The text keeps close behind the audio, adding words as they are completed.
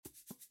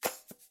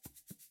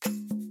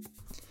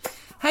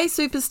Hey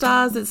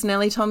superstars, it's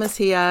Nellie Thomas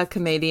here,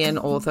 comedian,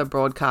 author,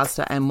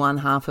 broadcaster and one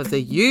half of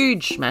the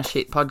huge smash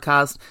hit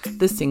podcast,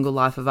 The Single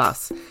Life of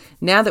Us.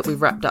 Now that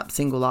we've wrapped up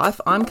Single Life,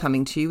 I'm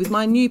coming to you with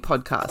my new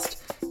podcast,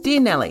 Dear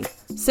Nellie,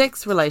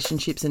 Sex,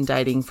 Relationships and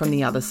Dating from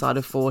the Other Side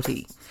of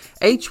 40.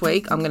 Each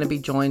week I'm going to be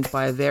joined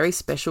by a very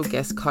special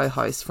guest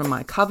co-host from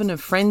my coven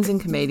of friends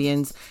and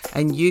comedians,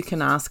 and you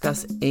can ask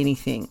us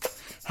anything.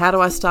 How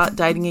do I start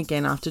dating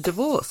again after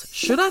divorce?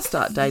 Should I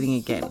start dating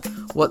again?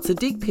 What's a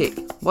dick pic?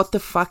 What the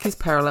fuck is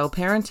parallel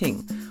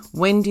parenting?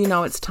 When do you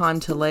know it's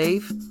time to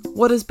leave?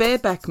 What does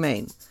bareback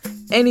mean?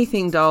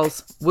 Anything,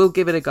 dolls, we'll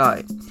give it a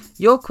go.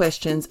 Your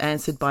questions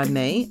answered by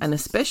me and a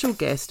special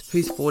guest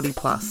who's 40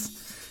 plus.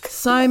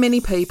 So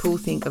many people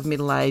think of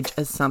middle age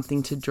as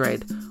something to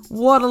dread.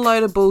 What a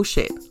load of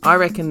bullshit. I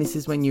reckon this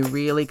is when you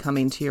really come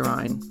into your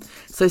own.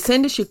 So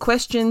send us your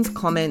questions,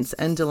 comments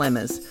and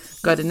dilemmas.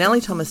 Go to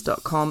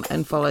nelliethomas.com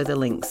and follow the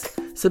links.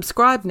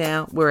 Subscribe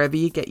now wherever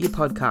you get your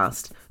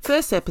podcast.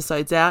 First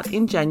episode's out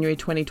in January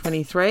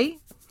 2023.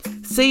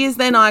 See yous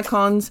then,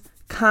 icons.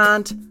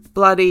 Can't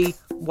bloody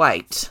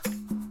wait.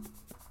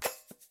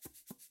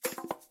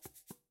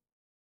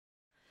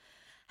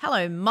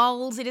 Hello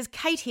moles, it is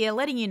Kate here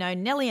letting you know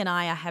Nellie and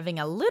I are having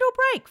a little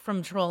break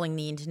from trawling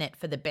the internet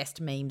for the best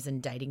memes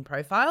and dating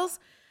profiles.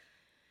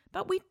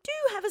 But we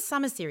do have a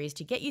summer series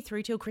to get you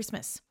through till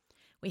Christmas.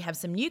 We have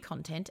some new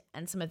content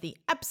and some of the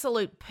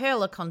absolute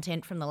perler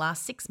content from the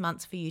last 6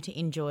 months for you to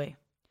enjoy.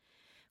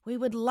 We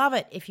would love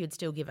it if you'd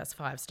still give us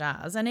 5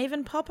 stars and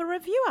even pop a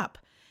review up.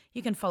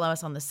 You can follow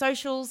us on the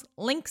socials,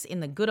 links in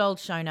the good old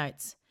show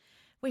notes.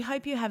 We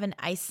hope you have an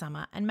ace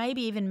summer and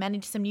maybe even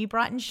manage some new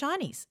bright and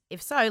shinies.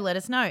 If so, let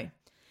us know.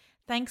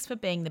 Thanks for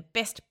being the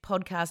best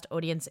podcast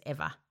audience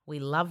ever. We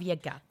love your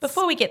guts.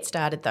 Before we get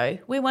started though,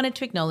 we wanted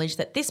to acknowledge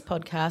that this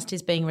podcast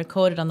is being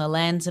recorded on the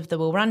lands of the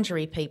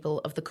Wurundjeri people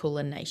of the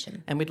Kulin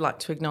Nation. And we'd like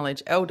to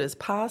acknowledge elders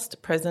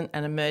past, present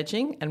and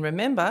emerging, and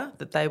remember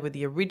that they were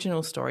the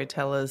original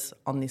storytellers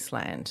on this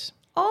land.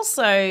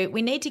 Also,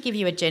 we need to give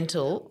you a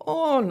gentle,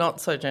 or not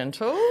so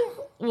gentle,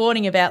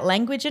 warning about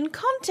language and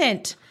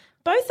content.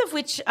 Both of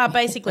which are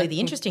basically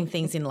the interesting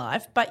things in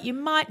life, but you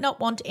might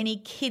not want any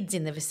kids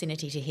in the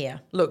vicinity to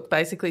hear. Look,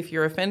 basically, if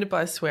you're offended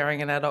by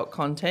swearing and adult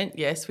content,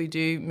 yes, we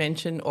do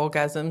mention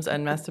orgasms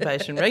and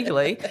masturbation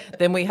regularly,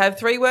 then we have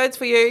 3 words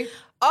for you.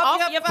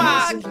 Off your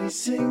fuck! Recently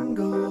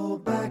single,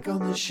 back on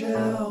the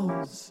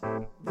shelves.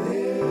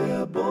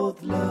 They're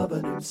both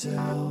loving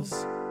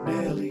themselves.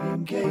 Nellie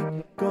and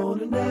Kate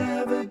gonna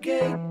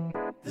navigate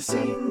the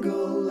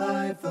single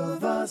life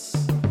of us.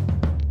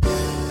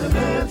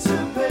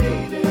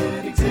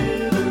 Emancipated,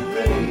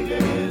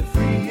 exhilarated,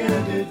 free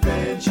and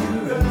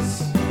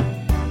adventurous.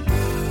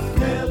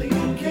 Nellie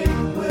and Kate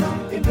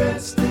will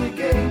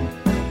investigate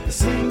the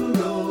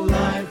single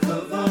life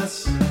of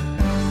us.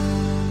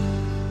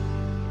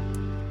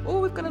 Oh,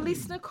 we've got a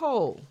listener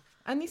call.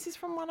 And this is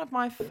from one of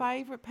my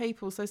favourite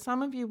people. So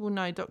some of you will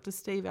know Dr.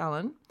 Steve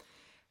Allen.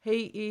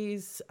 He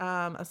is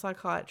a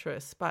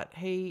psychiatrist, but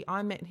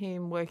I met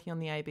him working on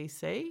the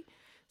ABC.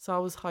 So I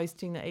was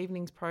hosting the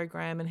evenings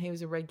program and he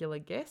was a regular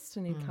guest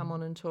and he'd come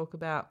on and talk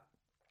about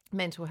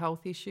mental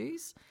health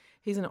issues.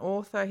 He's an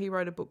author. He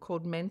wrote a book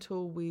called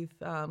Mental with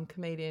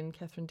comedian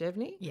Catherine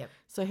Devney. Yep.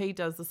 So he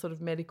does the sort of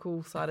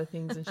medical side of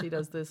things and she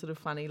does the sort of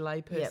funny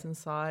layperson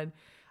side.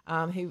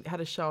 He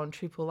had a show on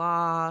Triple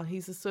R.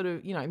 He's a sort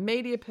of,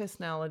 media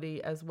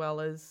personality as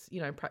well as,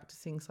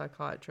 practicing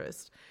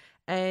psychiatrist.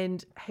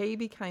 And he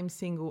became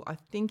single, I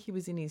think he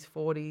was in his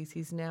 40s.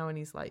 He's now in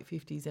his late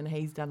 50s and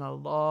he's done a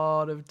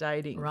lot of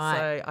dating. Right.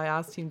 So I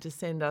asked him to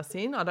send us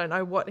in. I don't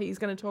know what he's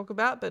going to talk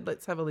about, but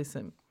let's have a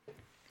listen.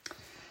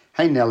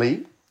 Hey,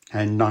 Nellie,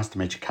 and nice to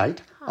meet you,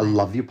 Kate. Hi. I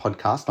love your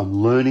podcast. I'm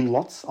learning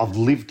lots. I've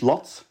lived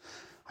lots.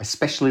 I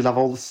especially love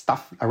all the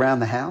stuff around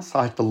the house.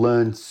 I had to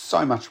learn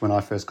so much when I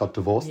first got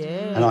divorced,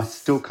 and I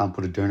still can't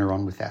put a doona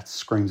on without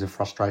screams of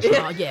frustration.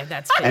 Oh, yeah,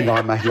 that's fair. And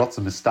I made lots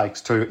of mistakes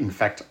too. In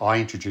fact, I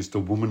introduced a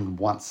woman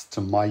once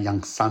to my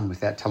young son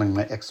without telling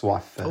my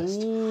ex-wife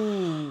first.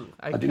 Ooh,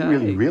 okay. I didn't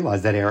really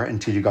realise that error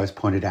until you guys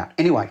pointed out.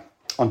 Anyway,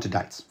 on to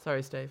dates.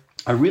 Sorry, Steve.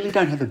 I really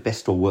don't have a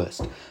best or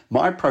worst.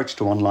 My approach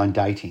to online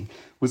dating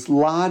was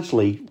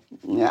largely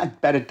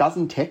about a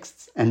dozen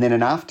texts and then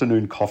an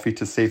afternoon coffee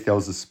to see if there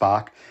was a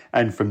spark,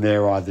 and from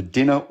there either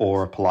dinner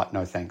or a polite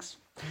no thanks.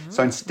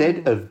 So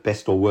instead of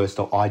best or worst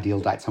or ideal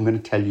dates, I'm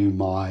going to tell you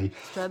my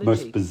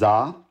most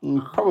bizarre,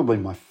 probably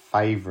my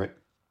favourite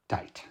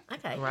date.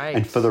 Okay. Great.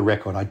 And for the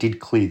record, I did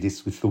clear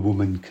this with the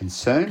woman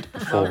concerned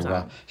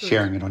before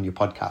sharing it on your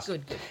podcast.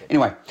 Good.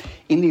 Anyway,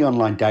 in the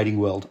online dating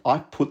world, I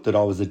put that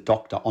I was a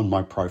doctor on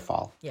my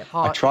profile. Yep.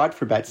 I tried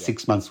for about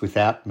 6 months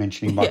without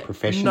mentioning my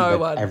profession,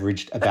 but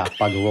averaged about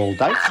bugger all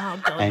dates,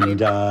 and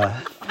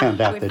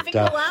found out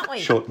that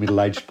short,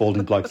 middle-aged,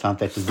 balding blokes aren't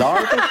that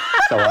desirable.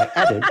 So I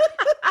added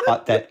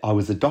that I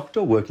was a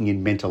doctor working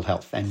in mental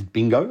health, and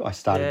bingo, I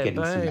started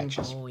getting some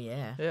matches. Oh,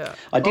 yeah.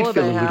 I did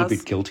feel a little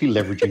bit guilty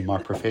leveraging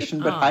my profession,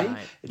 but hey,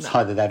 it's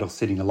either that or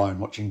sitting alone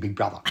watching Big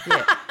Brother.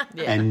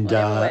 And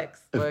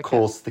of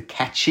course, the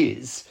catch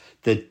is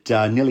that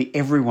nearly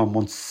everyone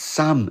wants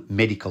some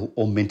medical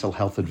or mental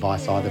health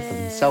advice either for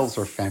themselves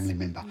or a family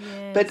member.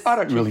 But I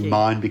don't really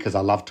mind because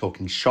I love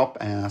talking shop,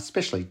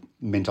 especially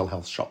mental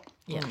health shop.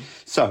 Yeah.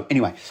 So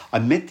anyway, I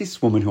met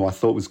this woman who I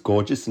thought was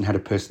gorgeous and had a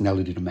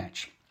personality to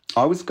match.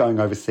 I was going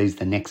overseas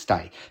the next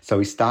day, so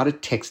we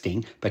started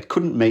texting but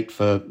couldn't meet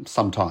for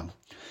some time.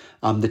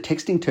 The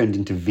texting turned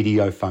into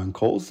video phone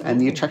calls and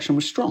the attraction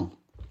was strong.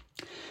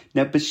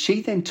 Now, but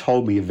she then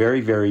told me a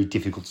very, very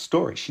difficult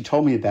story. She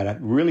told me about a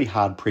really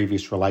hard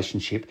previous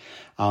relationship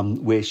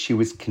where she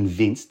was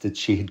convinced that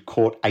she had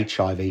caught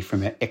HIV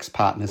from her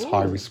ex-partner's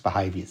high-risk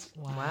behaviours.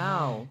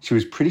 Wow. She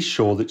was pretty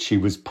sure that she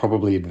was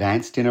probably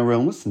advanced in her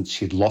illness and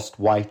she'd lost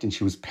weight and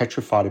she was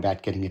petrified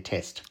about getting a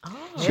test.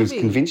 She was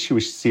convinced she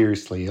was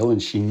seriously ill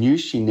and she knew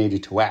she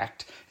needed to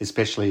act,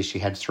 especially as she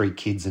had 3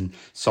 kids and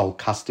sole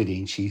custody,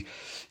 and she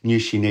knew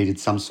she needed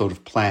some sort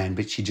of plan,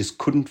 but she just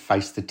couldn't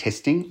face the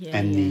testing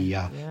and the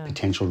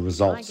potential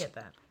results. I get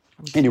that.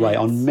 Anyway,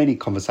 on many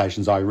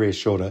conversations, I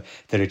reassured her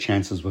that her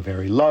chances were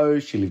very low.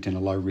 She lived in a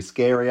low-risk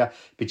area,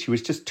 but she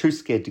was just too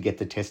scared to get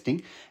the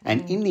testing.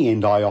 And in the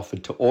end, I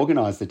offered to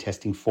organise the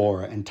testing for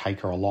her and take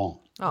her along.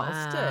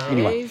 Oh, Steve.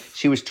 Anyway,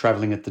 she was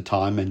travelling at the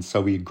time, and so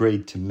we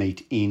agreed to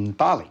meet in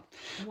Bali.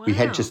 We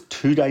had just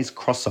 2 days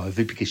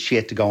crossover because she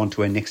had to go on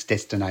to her next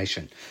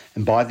destination.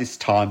 And by this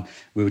time,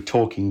 we were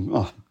talking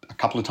a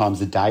couple of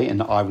times a day,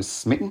 and I was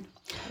smitten.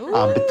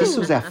 But this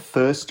was our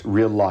first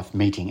real-life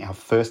meeting, our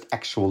first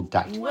actual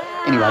date. Wow.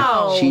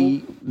 Anyway,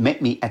 she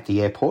met me at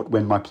the airport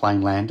when my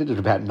plane landed at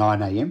about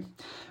 9 a.m.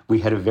 We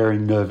had a very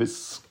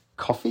nervous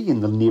coffee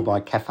in the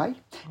nearby cafe.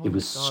 It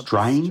was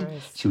strained.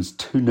 She was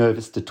too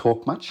nervous to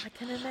talk much. I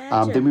can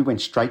imagine. Then we went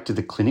straight to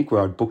the clinic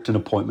where I'd booked an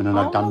appointment and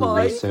I'd done the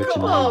research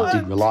and they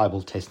did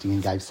reliable testing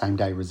and gave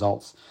same-day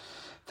results.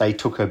 They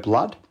took her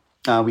blood.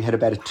 We had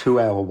about a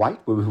 2-hour wait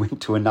where we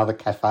went to another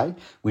cafe.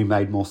 We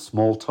made more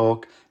small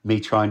talk, me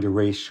trying to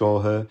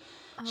reassure her.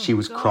 She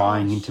was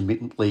crying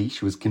intermittently.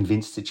 She was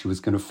convinced that she was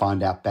going to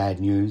find out bad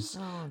news.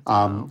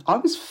 I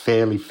was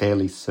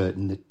fairly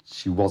certain that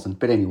she wasn't.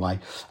 But anyway,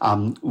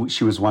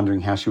 she was wondering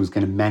how she was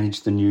going to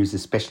manage the news,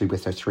 especially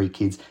with her 3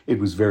 kids. It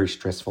was very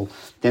stressful.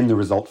 Then the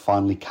result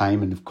finally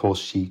came and, of course,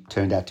 she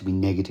turned out to be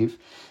negative.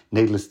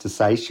 Needless to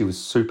say, she was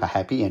super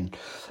happy and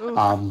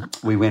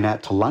we went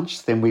out to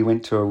lunch. Then we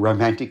went to a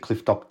romantic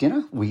cliff-top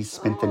dinner. We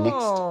spent the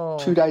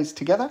next 2 days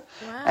together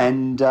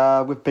and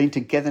we've been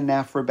together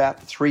now for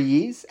about 3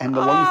 years, and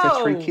along with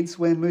her 3 kids,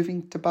 we're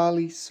moving to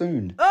Bali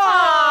soon. So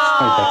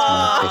that's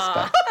my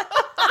best day.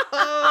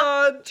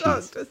 Oh,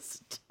 Dr.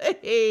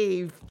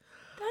 Steve.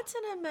 That's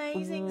an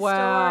amazing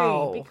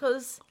Wow. story,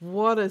 because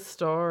What a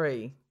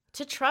story.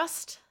 to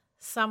trust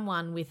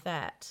someone with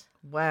that,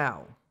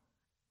 Wow.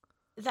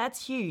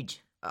 that's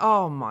huge.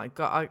 Oh my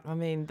God. I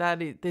mean,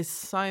 there's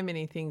so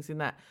many things in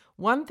that.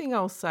 One thing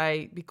I'll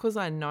say, because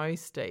I know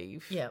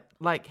Steve, Yep.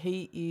 like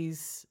he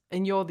is,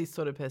 and you're this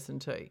sort of person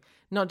too,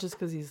 not just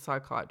because he's a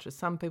psychiatrist.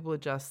 Some people are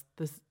just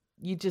this,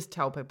 you just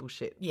tell people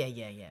shit. Yeah.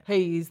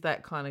 He is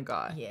that kind of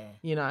guy. Yeah.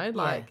 You know,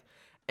 like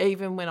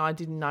even when I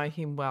didn't know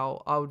him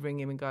well, I would ring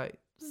him and go,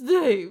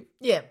 Steve.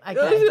 Yeah,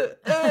 okay.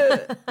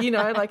 You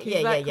know, like he's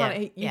Yeah, that yeah,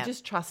 kind of, yeah. you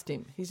just trust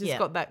him. He's just Yeah.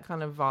 got that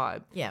kind of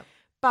vibe. Yeah.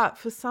 But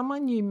for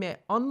someone you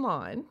met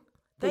online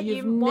that That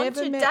you've you want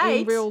never to met in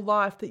date. real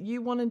life that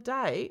you want to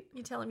date,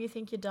 You tell them you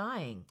think you're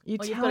dying. you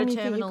or you've tell got a him you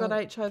think you've terminal got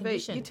HIV.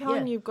 condition. You tell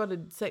him Yeah. you've got a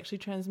sexually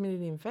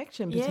transmitted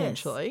infection Yes,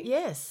 potentially.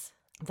 Yes.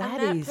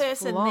 That and is that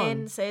person full on.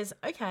 then says,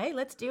 okay,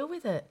 let's deal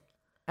with it.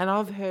 And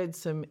I've heard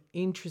some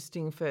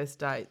interesting first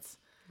dates.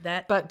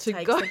 That But to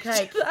takes go the to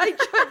cake. the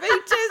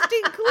HIV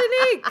testing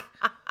clinic,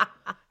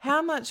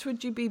 how much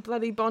would you be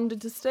bloody bonded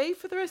to Steve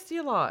for the rest of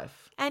your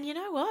life? And you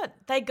know what?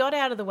 They got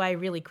out of the way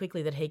really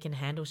quickly that he can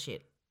handle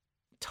shit.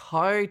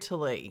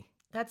 Totally.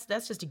 That's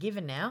just a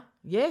given now.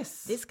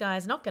 Yes. This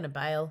guy's not going to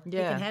bail. He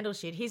Yeah. can handle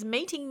shit. He's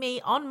meeting me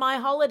on my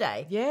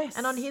holiday. Yes.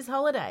 And on his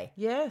holiday.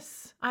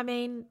 Yes. I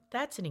mean,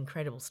 that's an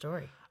incredible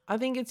story. I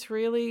think it's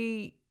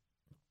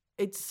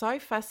so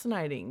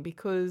fascinating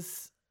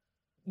because,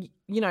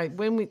 you know,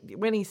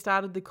 when he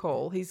started the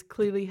call, he's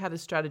clearly had a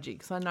strategy,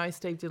 because I know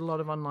Steve did a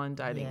lot of online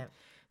dating. Yeah.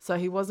 So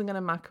he wasn't going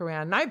to muck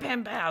around. No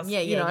pen pals.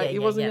 Yeah, You know, yeah, he yeah,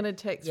 wasn't yeah. going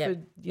to text Yep, for,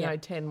 you know,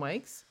 yep. 10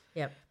 weeks.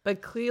 Yep.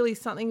 But clearly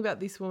something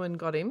about this woman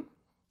got him.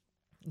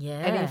 Yeah.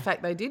 And in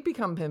fact, they did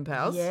become pen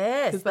pals.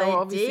 Yes, Because they they were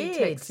obviously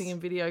did. texting and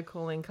video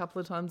calling a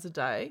couple of times a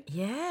day.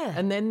 yeah.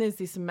 And then there's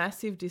this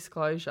massive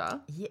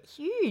disclosure. Yeah,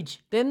 huge.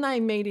 Then they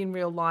meet in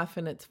real life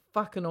and it's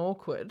fucking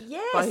awkward by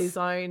Yes. his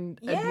own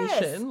Yes.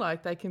 admission.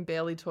 Like they can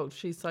barely talk.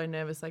 She's so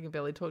nervous they can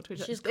barely talk to each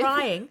other. She's Then-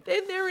 crying.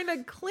 Then they're in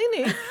a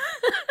clinic.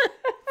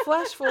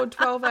 Flash forward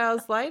 12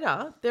 hours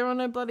later, they're on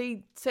a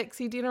bloody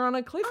sexy dinner on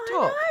a cliff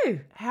top. know.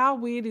 How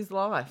weird is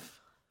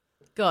life?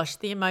 Gosh,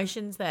 the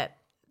emotions that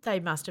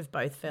they must have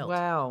both felt.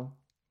 Wow.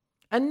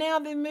 And now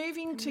they're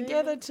moving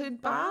together to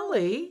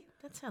Bali.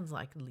 That sounds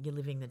like you're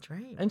living the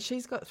dream. And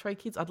she's got 3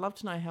 kids. I'd love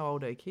to know how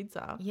old her kids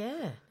are.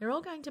 Yeah, they're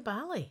all going to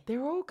Bali.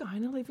 They're all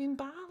going to live in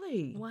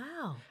Bali.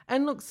 Wow.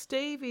 And look,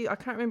 Stevie, I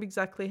can't remember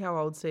exactly how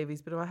old Stevie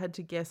is, but if I had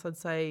to guess, I'd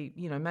say,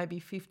 maybe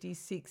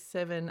 56,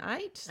 7,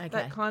 8, Okay.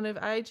 that kind of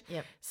age.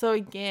 Yep. So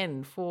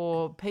again,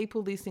 for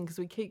people listening, because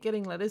we keep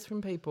getting letters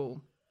from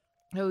people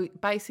who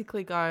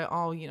basically go,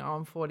 oh,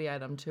 I'm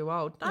 48, I'm too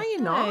old. No,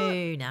 you're not.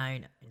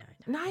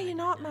 No, you're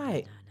not,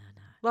 mate. No.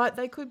 Like,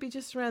 they could be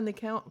just around the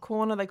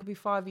corner. They could be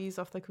 5 years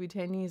off. They could be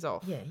 10 years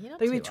off. Yeah, you're not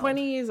They could be too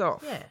 20 old. years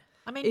off. Yeah.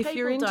 I mean, If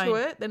you're people into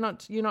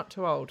don't- it, you're not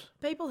too old.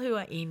 People who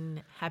are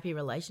in happy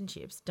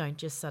relationships don't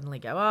just suddenly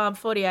go, oh, I'm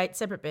 48,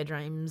 separate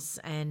bedrooms,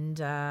 and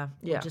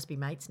we'll just be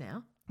mates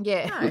now.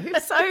 Yeah. No,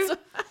 so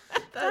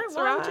That's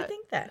why would right. you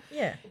think that?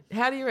 Yeah.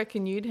 How do you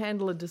reckon you'd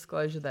handle a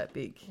disclosure that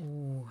big?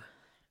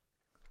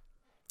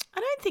 I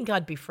don't think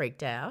I'd be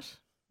freaked out.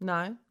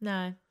 No?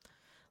 No.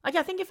 Like,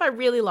 I think if I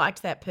really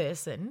liked that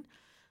person,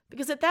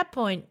 because at that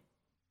point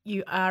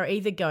you are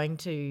either going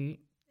to,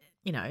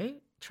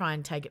 try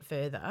and take it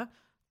further,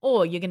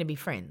 or you're going to be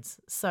friends.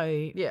 So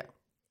Yeah.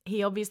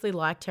 he obviously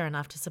liked her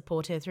enough to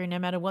support her through no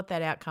matter what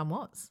that outcome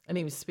was. And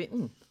he was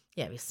smitten.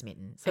 Yeah, he was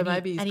smitten. So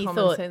maybe his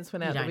common sense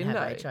went out the window. You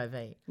don't have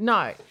HIV.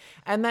 No.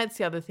 And that's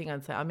the other thing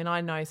I'd say. I mean,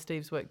 I know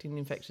Steve's worked in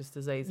infectious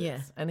diseases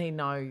Yeah. and he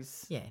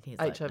knows Yeah, he's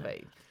like, HIV.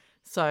 no.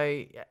 So,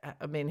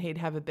 I mean, he'd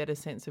have a better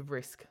sense of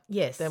risk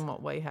Yes. than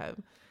what we have.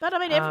 But, I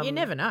mean, you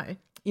never know.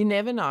 You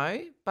never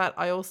know. But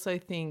I also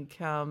think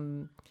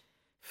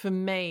for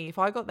me, if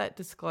I got that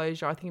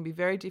disclosure, I think it'd be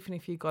very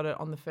different if you got it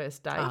on the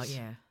first date. Oh,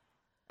 yeah.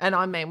 And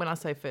I mean, when I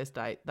say first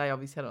date, they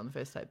obviously had it on the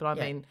first date. But I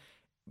Yeah. mean,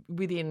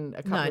 within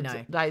a couple No.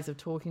 of days of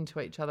talking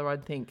to each other,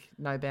 I'd think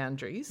no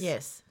boundaries.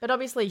 Yes. But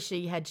obviously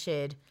she had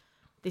shared,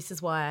 this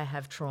is why I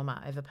have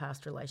trauma over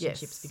past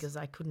relationships, Yes. because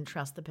I couldn't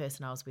trust the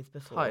person I was with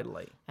before.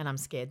 Totally. And I'm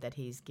scared that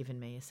he's given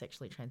me a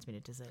sexually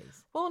transmitted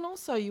disease. Well, and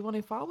also,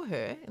 if I were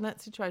her in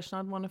that situation,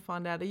 I'd want to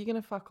find out, are you going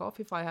to fuck off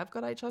if I have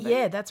got HIV?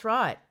 Yeah, that's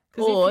right.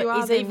 'Cause if Or you are,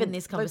 is then even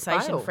this let's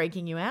conversation bail.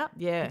 freaking you out?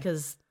 Yeah.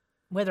 Because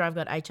whether I've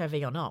got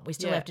HIV or not, we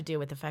still Yeah. have to deal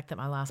with the fact that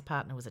my last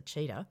partner was a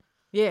cheater.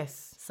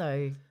 Yes.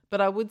 So, But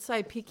I would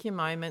say pick your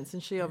moments,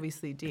 and she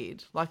obviously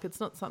did. Like, it's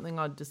not something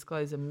I'd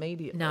disclose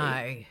immediately.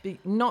 No.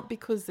 Not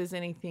because there's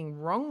anything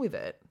wrong with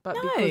it, but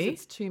No. because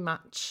it's too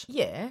much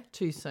yeah.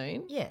 too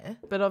soon. Yeah.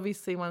 But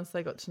obviously, once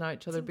they got to know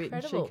each other a bit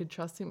and she incredible. could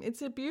trust him,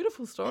 it's a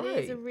beautiful story.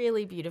 It is a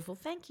really beautiful.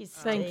 Thank you,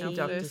 Steve. Thank you,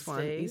 Dr. First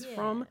one is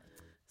from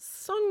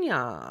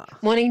Sonia.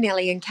 Morning,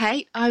 Nellie and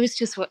Kate. I was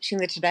just watching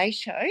the Today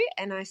Show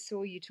and I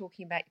saw you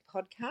talking about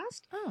your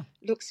podcast. Oh.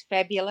 Looks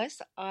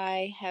fabulous.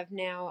 I have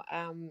now,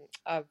 I'm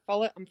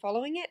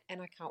following it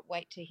and I can't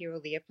wait to hear all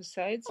the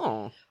episodes.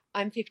 Oh,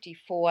 I'm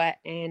 54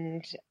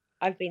 and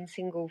I've been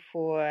single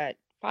for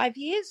 5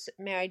 years.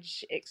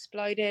 Marriage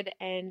exploded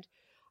and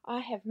I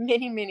have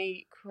many,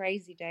 many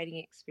crazy dating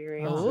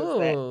experiences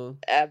that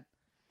are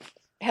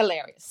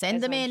hilarious. Send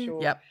as them I'm in.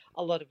 sure Yep.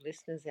 a lot of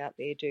listeners out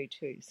there do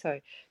too. So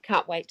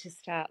can't wait to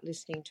start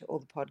listening to all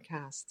the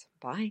podcasts.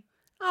 Bye.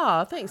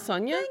 Oh, thanks,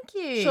 Sonia. Thank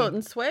you. Short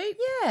and sweet.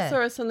 Yeah. Saw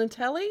us on the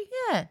telly.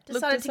 Yeah. Looked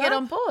Decided us to get up.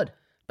 on board.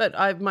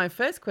 But my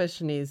first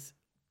question is,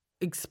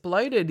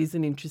 exploded is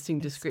an interesting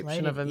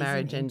description of a Exploded is an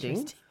marriage ending.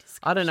 interesting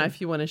I don't know if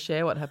you want to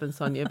share what happened,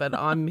 Sonia, but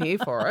I'm here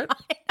for it.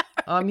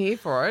 I'm here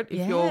for it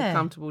if you're Yeah.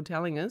 comfortable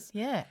telling us.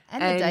 Yeah.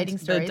 And the dating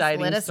the stories.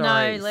 dating Let us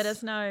stories. know. Let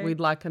us know.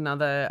 We'd like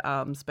another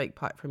speak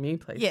pipe from you,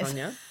 please, Yes.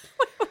 Sonia.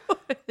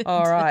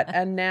 All right.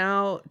 And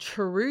now,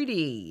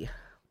 Trudy.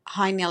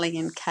 Hi, Nellie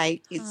and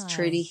Kate. It's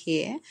Trudy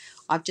here.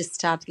 I've just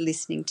started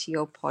listening to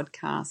your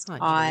podcast.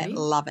 Hi, I Trudy.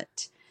 love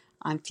it.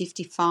 I'm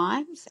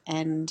 55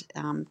 and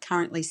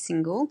currently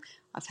single.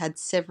 I've had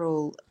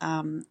several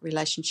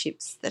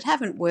relationships that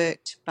haven't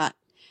worked, but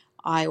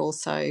I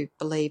also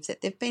believe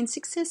that they've been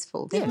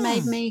successful. They've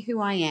made me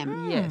who I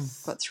am.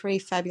 Yes. Got 3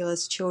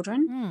 fabulous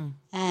children,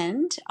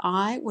 and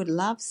I would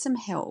love some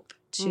help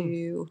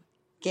to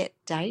get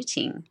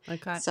dating.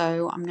 Okay.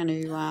 So I'm going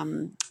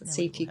to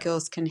see if you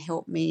girls can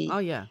help me Oh,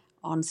 yeah.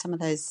 on some of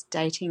those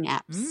dating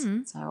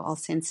apps. So I'll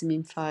send some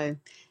info.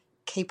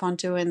 Keep on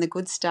doing the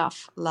good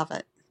stuff. Love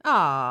it.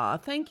 Ah,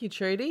 thank you,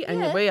 Trudy. And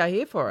Yeah. we are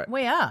here for it.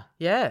 We are.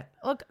 Yeah.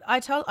 Look,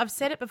 I've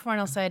said it before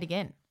and I'll say it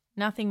again.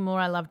 Nothing more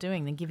I love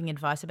doing than giving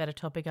advice about a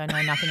topic I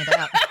know nothing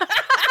about.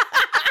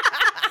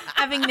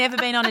 Having never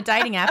been on a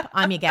dating app,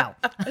 I'm your gal.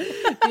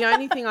 The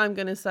only thing I'm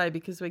going to say,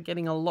 because we're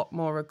getting a lot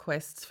more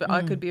requests for,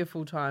 I could be a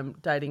full-time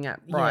dating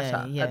app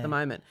writer yeah. at the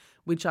moment,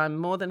 which I'm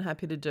more than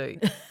happy to do.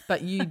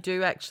 But you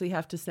do actually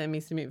have to send me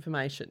some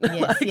information.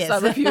 Yes, yes.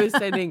 Some of you are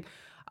sending,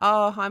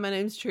 oh, hi, my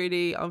name's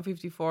Trudy. I'm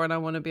 54 and I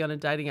want to be on a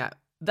dating app.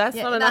 That's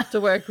not enough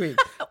to work with,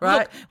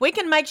 right? Look, we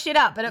can make shit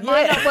up, but it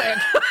might not work.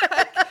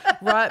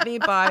 Write me a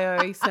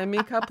bio, send me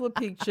a couple of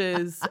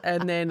pictures,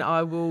 and then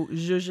I will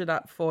zhuzh it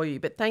up for you.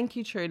 But thank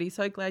you, Trudy.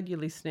 So glad you're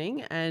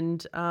listening.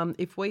 And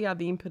if we are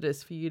the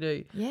impetus for you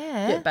to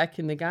get back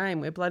in the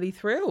game, we're bloody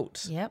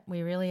thrilled. Yep,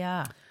 we really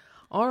are.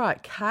 All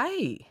right,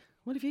 Kay,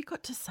 what have you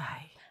got to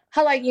say?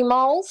 Hello, you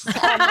moles.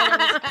 My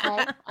name is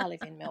Kay. I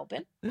live in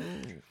Melbourne.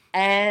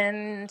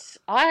 And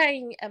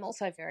I am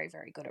also very,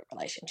 very good at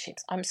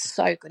relationships. I'm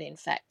so good, in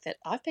fact, that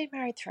I've been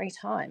married 3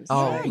 times.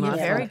 Oh, so you're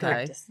very good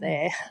practice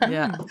there.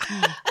 Yeah.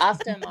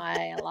 After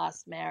my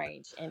last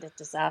marriage ended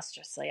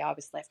disastrously, I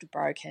was left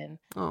broken,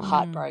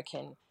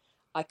 heartbroken.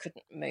 I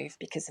couldn't move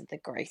because of the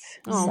grief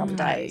some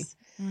days.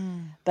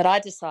 But I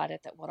decided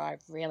that what I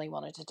really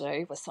wanted to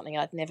do was something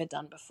I'd never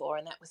done before,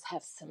 and that was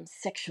have some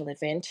sexual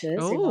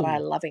adventures in what I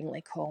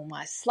lovingly call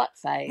my slut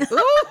phase.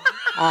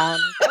 That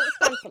was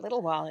fun for a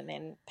little while, and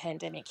then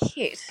pandemic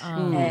hit.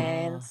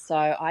 And so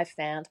I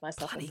found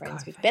myself with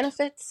friends with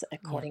benefits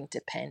according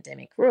to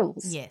pandemic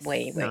rules. Yes.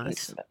 We were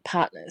intimate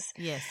partners.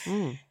 Yes.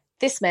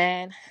 This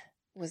man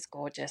was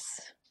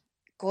gorgeous.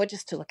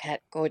 Gorgeous to look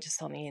at,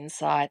 gorgeous on the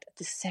inside.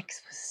 The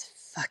sex was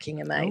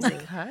fucking amazing.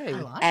 Okay.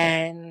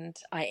 And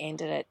I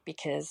ended it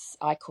because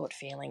I caught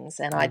feelings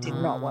and I did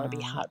not want to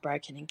be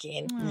heartbroken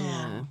again.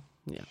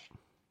 Yeah.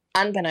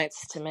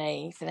 Unbeknownst to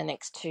me, for the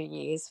next 2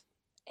 years,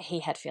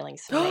 he had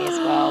feelings for me as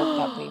well.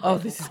 But we were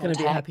this is going to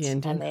be a happy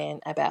ending. And then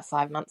about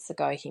 5 months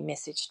ago, he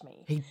messaged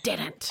me. He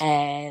didn't.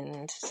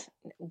 And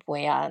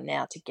we are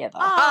now together.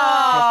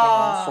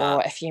 Have been on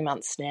for a few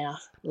months now.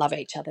 Love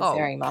each other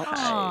very much.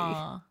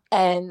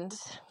 And,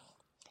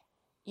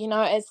 you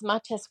know, as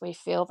much as we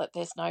feel that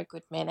there's no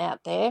good men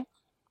out there,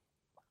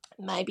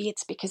 maybe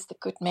it's because the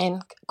good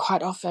men,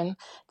 quite often,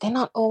 they're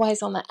not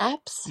always on the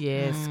apps.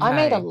 Yes. I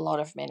meet a lot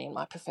of men in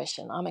my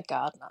profession. I'm a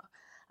gardener.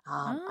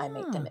 I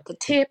meet them at the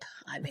tip.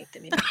 I meet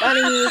them in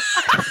Bunnings.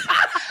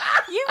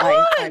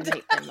 I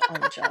meet them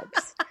on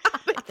jobs.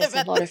 There's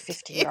a lot of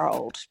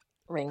 50-year-old,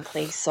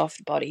 wrinkly,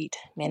 soft-bodied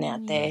men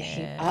out there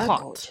who are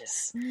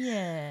gorgeous,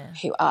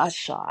 who are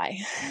shy,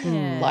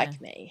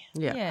 like me.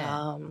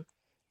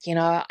 You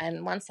know,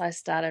 and once I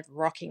started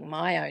rocking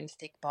my own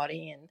thick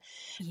body and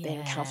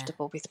being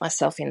comfortable with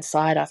myself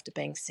inside after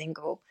being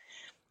single,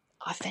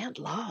 I found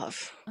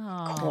love.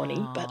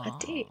 Corny, but I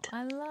did.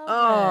 I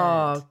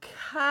love it.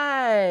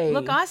 Okay.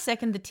 Look, I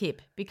second the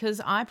tip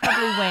because I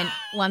probably went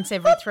once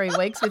every 3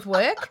 weeks with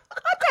work.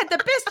 I had the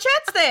best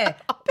chats there.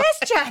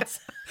 Best chats.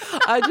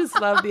 I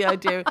just love the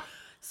idea.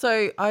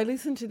 So I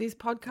listened to this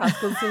podcast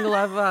called Single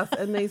Life of Us,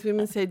 and these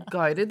women said,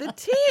 go to the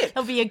tip.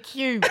 There'll be a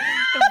queue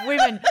of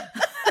women.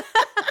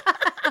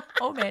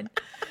 Oh, man.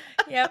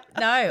 Yep.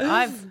 No,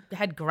 I've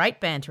had great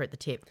banter at the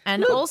tip.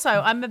 And also,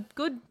 I'm a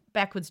good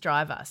backwards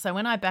driver. So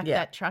when I back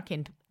that truck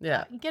in, you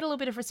get a little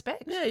bit of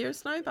respect. Yeah, you're a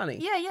snow bunny.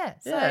 Yeah.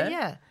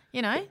 So,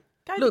 you know,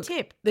 go to the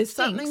tip. There's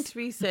something to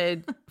be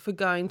said for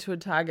going to a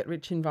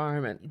Target-rich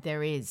environment.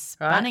 There is.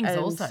 Right? Bunnings And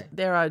also.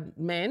 there are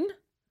men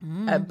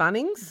at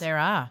Bunnings. There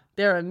are.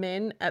 There are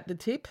men at the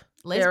tip.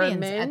 Lesbians there are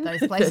men. at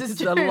those places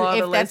There's too. a lot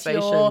if of that's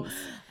lesbians.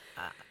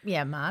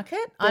 your market.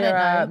 There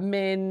I are don't know.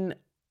 men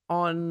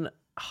on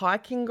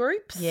hiking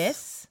groups.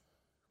 Yes.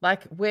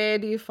 Like, where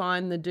do you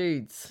find the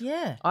dudes?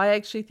 Yeah. I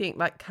actually think,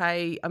 like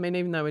Kay, I mean,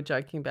 even though we're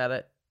joking about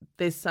it,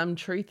 there's some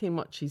truth in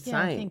what she's saying.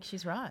 I think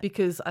she's right.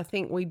 Because I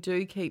think we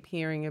do keep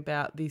hearing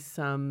about this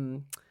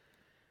sort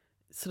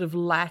of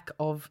lack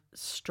of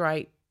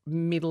straight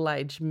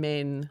middle-aged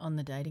men on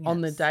the dating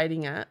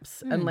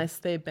apps, unless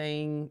they're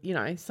being, you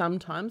know,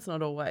 sometimes,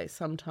 not always,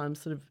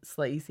 sometimes sort of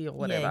sleazy or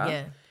whatever.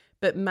 Yeah.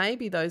 But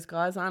maybe those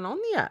guys aren't on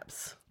the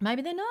apps.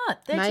 Maybe they're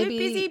not. They're Maybe too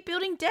busy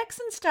building decks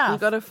and stuff. You've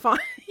got to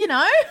find, you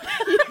know,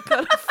 you've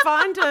got to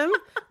find them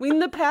in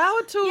the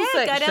power tool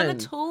section. Go down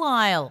the tool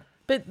aisle.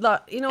 But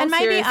like, in all and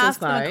maybe seriousness, ask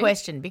them a though-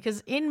 question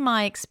because in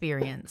my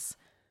experience,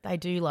 they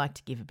do like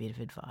to give a bit of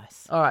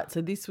advice. All right,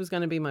 so this was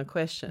going to be my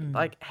question.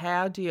 Like,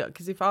 how do you –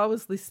 because if I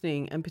was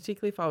listening, and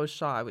particularly if I was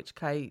shy, which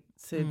Kate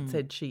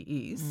said she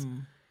is,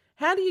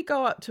 how do you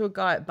go up to a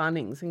guy at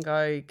Bunnings and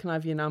go, can I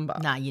have your number?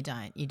 No, you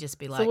don't. You just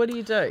be like – So what do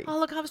you do? Oh,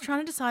 look, I was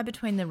trying to decide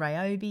between the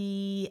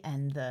Ryobi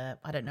and the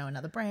 – I don't know,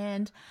 another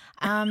brand.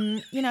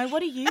 You know, what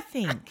do you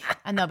think?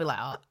 And they'll be like,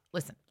 oh,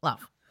 listen,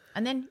 love.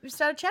 And then we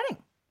started chatting.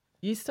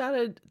 You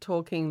started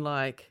talking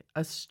like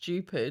a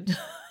stupid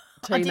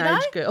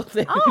teenage girl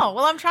then. Oh,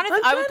 well, I'm trying to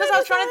because I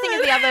was trying to think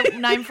of the other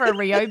name for a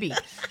Ryobi.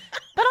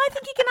 But I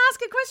think you can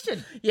ask a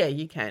question. Yeah,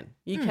 you can.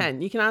 You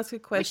can. You can ask a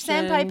question.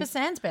 Which sandpaper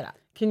sands better?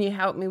 Can you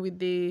help me with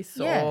this?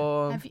 Yeah.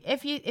 Or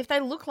If they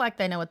look like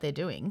they know what they're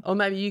doing. Or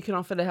maybe you can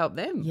offer to help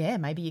them. Yeah,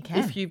 maybe you can.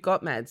 If you've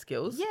got mad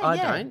skills. Yeah, I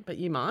yeah. don't, but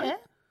you might.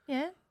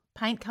 Yeah.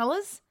 Paint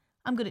colours.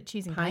 I'm good at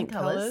choosing paint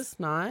colours.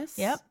 Nice.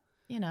 Yep.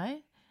 You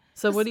know.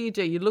 So what do?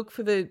 You look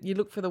for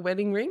the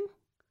wedding ring,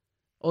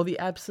 or the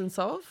absence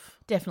of?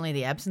 Definitely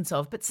the absence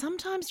of. But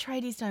sometimes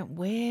tradies don't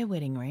wear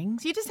wedding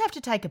rings. You just have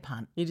to take a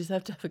punt. You just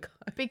have to have a go.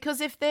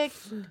 Because if they're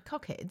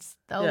cockheads,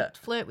 they'll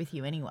flirt with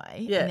you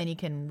anyway. Yeah. And then you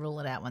can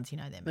rule it out once you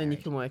know they're married. Then you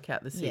can work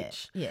out the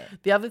sitch. Yeah.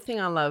 The other thing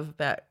I love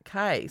about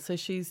Kay, so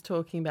she's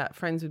talking about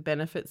friends with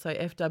benefits, so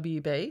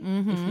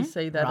FWB, if you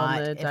see that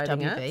on the dating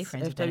FWB, apps.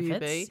 friends with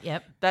benefits.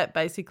 Yep. That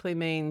basically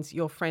means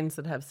you're friends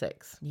that have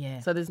sex. Yeah.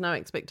 So there's no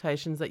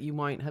expectations that you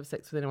won't have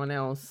sex with anyone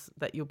else,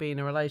 that you'll be in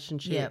a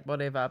relationship,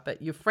 whatever,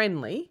 but you're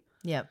friendly.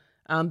 Yep.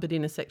 But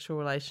in a sexual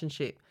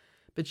relationship.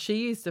 But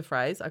she used the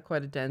phrase, I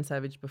quoted Dan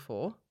Savage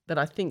before, that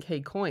I think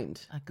he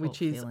coined,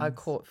 which is I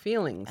caught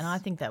feelings. And I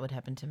think that would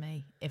happen to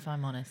me, if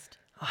I'm honest.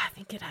 Oh, I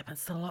think it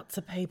happens to lots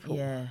of people.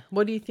 Yeah.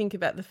 What do you think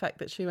about the fact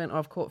that she went,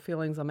 I've caught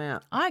feelings, I'm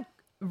out? I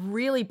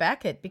really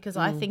back it because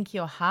I think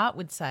your heart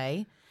would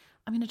say,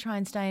 I'm going to try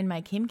and stay and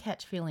make him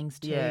catch feelings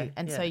too. Yeah,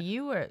 so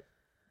you were,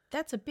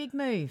 that's a big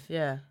move.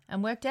 Yeah.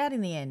 And worked out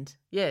in the end.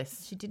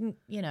 Yes. She didn't,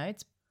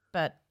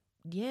 but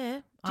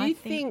yeah. Do you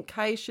think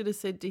Kay should have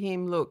said to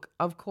him, look,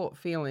 I've caught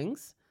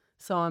feelings,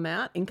 so I'm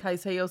out, in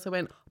case he also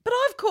went, but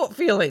I've caught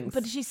feelings.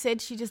 But she said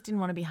she just didn't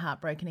want to be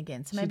heartbroken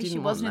again. So maybe she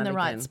didn't wasn't in want the that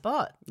right again.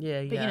 spot.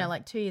 Yeah, But,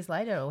 like 2 years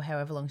later or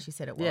however long she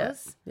said it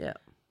was, Yeah.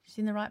 she's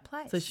in the right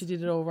place. So she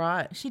did it all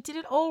right. She did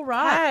it all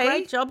right. Kay,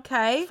 Great job,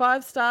 Kay.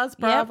 5 stars,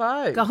 Yep.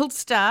 bravo. Gold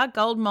star,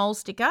 gold mole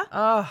sticker.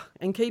 Oh,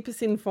 and keep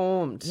us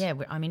informed. Yeah,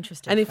 I'm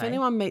interested. And if Faye.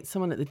 anyone meets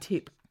someone at the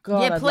tip,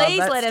 God, yeah, I'd please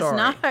love that let story.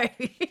 us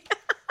know.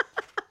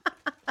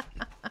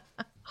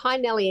 Hi,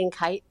 Nellie and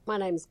Kate. My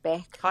name's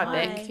Beck. Hi,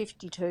 I'm Beck.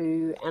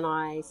 52 and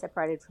I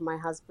separated from my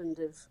husband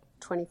of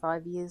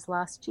 25 years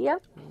last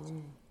year.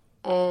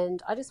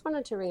 And I just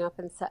wanted to ring up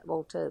and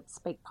to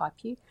speak pipe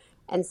you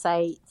and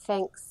say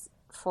thanks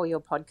for your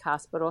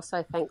podcast, but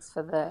also thanks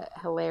for the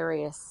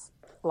hilarious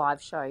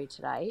live show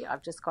today.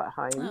 I've just got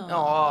home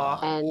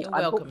and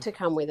I booked to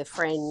come with a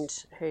friend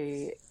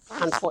who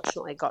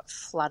unfortunately got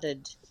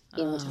flooded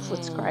into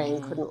Footscray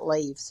and couldn't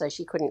leave, so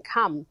she couldn't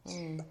come.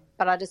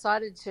 But I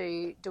decided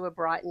to do a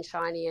bright and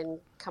shiny and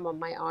come on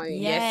my own.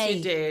 Yes,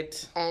 you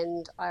did.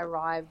 And I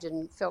arrived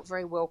and felt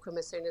very welcome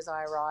as soon as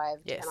I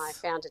arrived. Yes. And I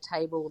found a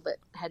table that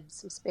had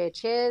some spare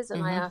chairs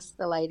and I asked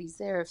the ladies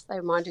there if they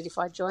minded if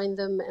I joined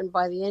them. And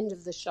by the end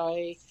of the show,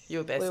 You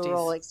were besties. we were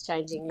all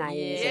exchanging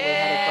names and we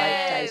had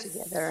a great day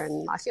together.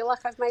 And I feel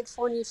like I've made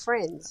 4 new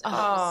friends. And it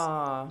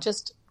was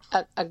just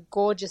a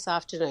gorgeous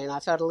afternoon. I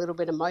felt a little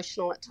bit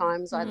emotional at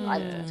times.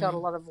 I felt a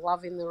lot of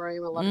love in the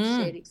room, a lot of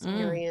shared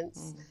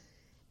experience.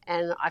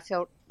 And I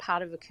felt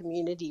part of a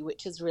community,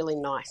 which is really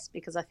nice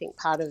because I think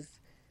part of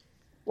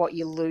what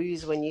you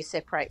lose when you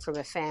separate from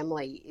a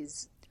family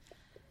is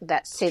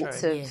that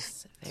sense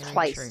of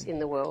place in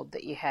the world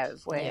that you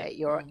have where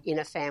you're in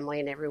a family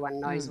and everyone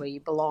knows where you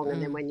belong.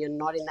 And then when you're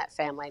not in that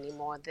family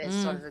anymore, there's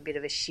sort of a bit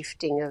of a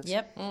shifting of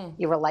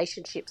your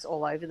relationships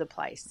all over the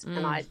place.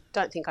 And I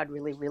don't think I'd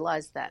really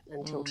realised that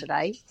until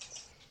today.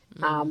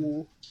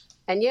 And,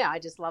 I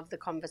just love the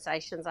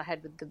conversations I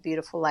had with the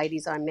beautiful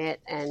ladies I met,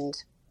 and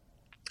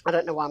I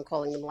don't know why I'm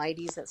calling them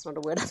ladies. That's not a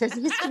word I've ever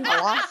used in my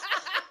life.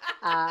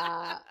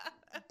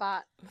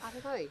 But I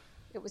don't know.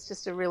 It was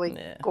just a really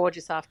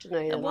gorgeous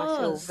afternoon and I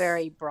feel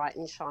very bright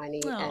and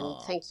shiny.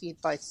 And thank you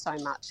both so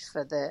much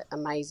for the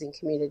amazing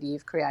community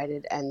you've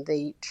created and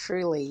the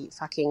truly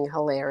fucking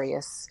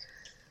hilarious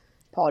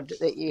pod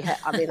that you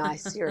have. I mean, I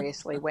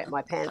seriously wet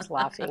my pants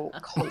laughing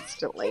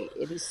constantly.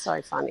 It is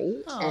so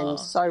funny and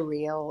so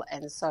real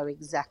and so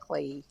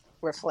exactly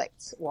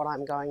reflects what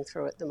I'm going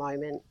through at the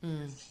moment.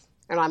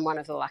 And I'm one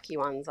of the lucky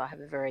ones. I have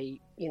a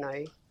very,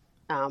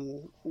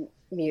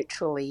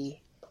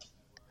 mutually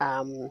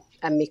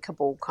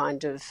amicable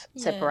kind of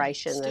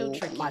separation,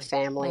 and my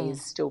family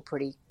is still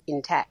pretty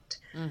intact.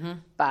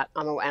 But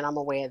I'm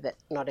aware that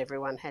not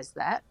everyone has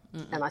that,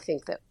 and I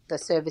think that the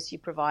service you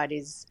provide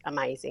is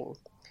amazing.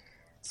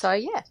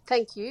 So,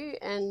 thank you,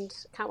 and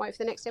can't wait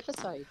for the next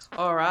episode.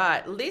 All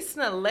right.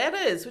 Listener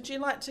letters. Would you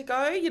like to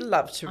go? You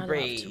love to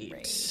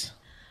read.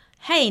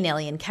 Hey,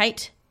 Nellie and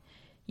Kate.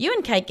 You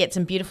and Kate get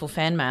some beautiful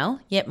fan mail,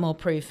 yet more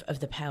proof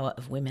of the power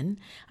of women.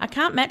 I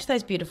can't match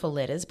those beautiful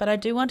letters, but I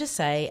do want to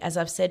say, as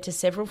I've said to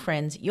several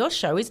friends, your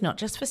show is not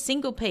just for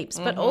single peeps,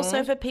 but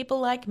also for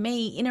people like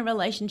me in a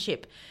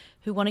relationship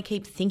who want to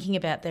keep thinking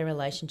about their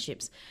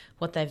relationships,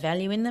 what they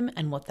value in them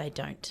and what they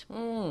don't.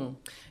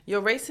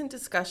 Your recent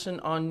discussion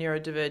on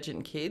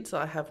neurodivergent kids,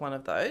 I have one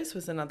of those,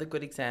 was another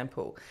good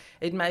example.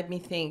 It made me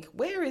think,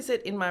 where is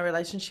it in my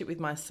relationship with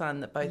my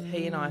son that both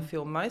he and I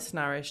feel most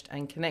nourished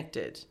and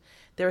connected?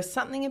 There is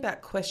something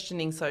about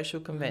questioning social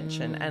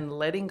convention and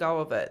letting go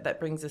of it that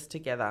brings us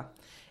together.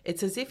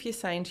 It's as if you're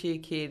saying to your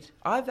kid,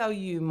 I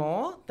value you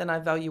more than I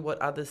value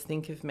what others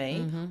think of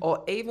me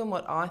or even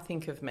what I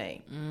think of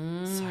me.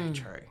 So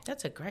true.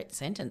 That's a great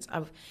sentence.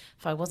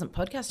 If I wasn't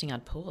podcasting,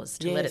 I'd pause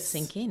to let it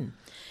sink in.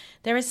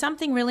 There is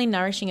something really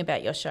nourishing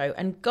about your show,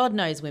 and God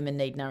knows women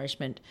need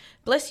nourishment.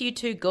 Bless you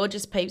two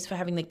gorgeous peeps for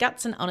having the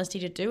guts and honesty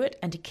to do it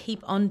and to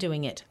keep on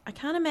doing it. I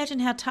can't imagine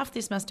how tough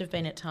this must have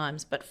been at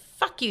times, but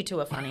fuck you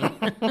two are funny.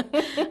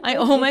 I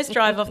almost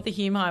drive off the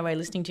Hume Highway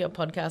listening to your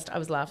podcast. I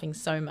was laughing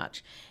so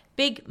much.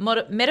 Big,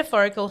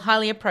 metaphorical,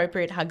 highly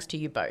appropriate hugs to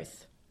you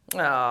both.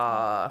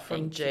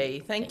 From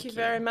G. Thank you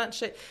very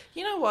much.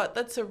 You know what?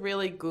 That's a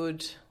really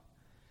good...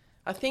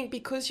 I think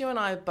because you and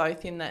I are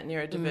both in that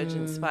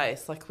neurodivergent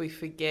space, like we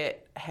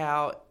forget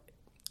how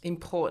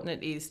important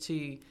it is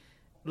to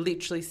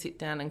literally sit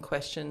down and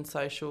question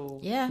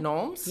social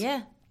norms.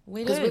 Yeah,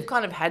 we do. Because we've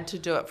kind of had to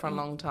do it for a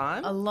long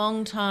time. A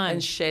long time.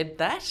 And shed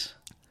that.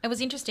 It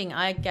was interesting.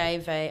 I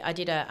did a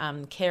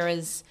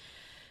carers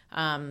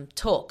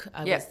talk.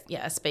 I was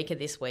a speaker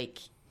this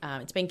week.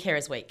 It's been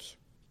Carers Week,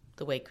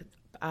 the week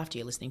after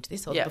you're listening to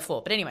this or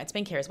before. But anyway, it's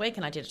been Carers Week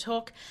and I did a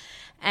talk,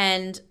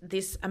 and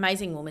this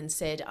amazing woman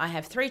said, I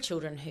have 3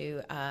 children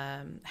who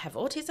have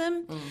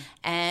autism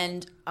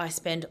and I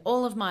spend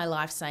all of my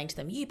life saying to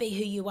them, you be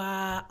who you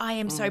are, I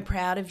am so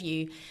proud of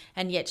you.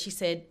 And yet she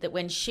said that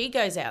when she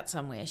goes out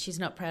somewhere, she's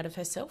not proud of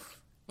herself.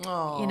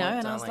 Oh, and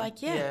darling. I was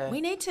like, we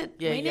need to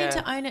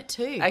own it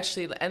too.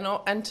 Actually,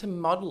 and to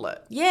model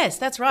it. Yes,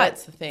 that's right.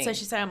 That's the thing. So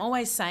she said, I'm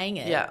always saying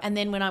it. Yeah. And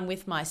then when I'm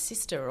with my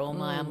sister or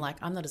I'm like,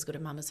 I'm not as good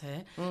a mum as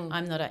her.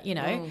 I'm not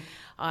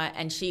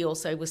and she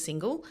also was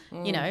single,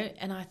 and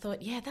I thought,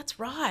 that's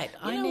right.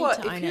 I need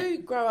to own it. If you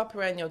grow up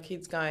around your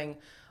kids going,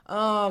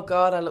 oh,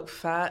 God, I look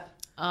fat.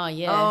 Oh,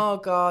 yeah. Oh,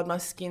 God, my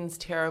skin's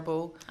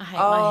terrible. I hate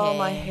my hair. Oh,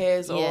 my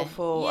hair's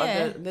awful.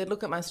 Yeah. They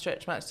look at my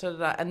stretch marks,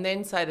 and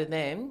then say to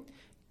them,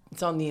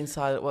 it's on the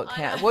inside what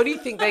counts. What do you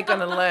think they're going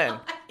to learn?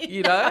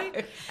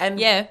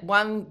 And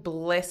one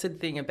blessed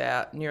thing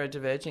about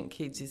neurodivergent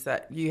kids is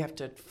that you have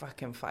to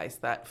fucking face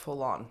that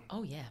full on.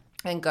 Oh, yeah.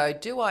 And go,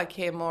 do I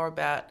care more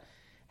about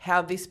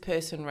how this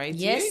person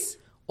reads you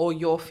or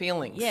your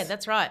feelings? Yeah,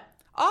 that's right.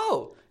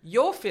 Oh,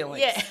 your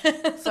feelings.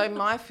 Yeah. So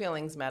my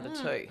feelings matter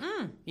too.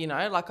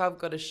 Like I've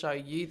got to show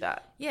you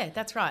that. Yeah,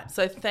 that's right.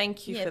 So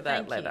thank you for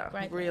that letter.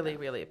 Really,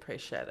 really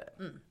appreciate it.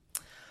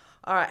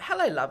 All right.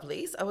 Hello,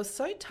 lovelies. I was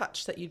so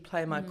touched that you'd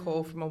play my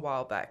call from a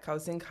while back. I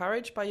was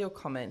encouraged by your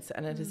comments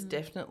and it has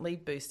definitely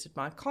boosted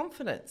my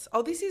confidence.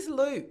 Oh, this is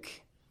Luke.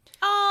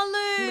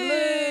 Oh,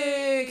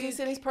 Luke. He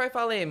sent his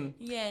profile in.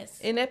 Yes.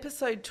 In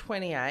episode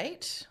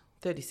 28,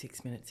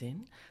 36 minutes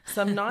in,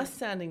 some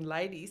nice-sounding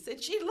lady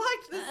said she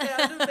liked the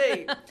sound of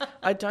me.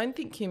 I don't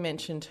think you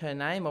mentioned her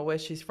name or where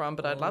she's from,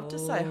 but I'd love to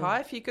say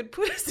hi if you could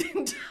put us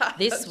in touch.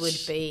 This would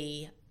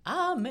be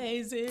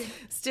amazing.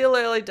 Still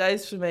early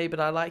days for me,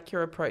 but I like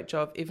your approach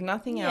of, if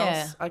nothing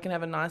else, I can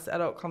have a nice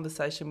adult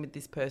conversation with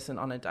this person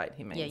on a date,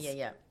 he means.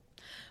 Yeah.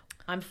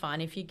 I'm fine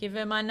if you give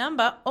her my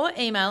number or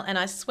email, and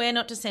I swear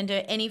not to send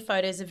her any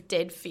photos of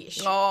dead fish.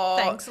 Oh,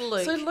 thanks,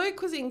 Luke. So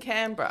Luke was in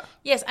Canberra.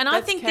 Yes, and That's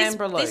I think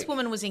this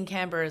woman was in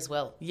Canberra as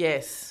well.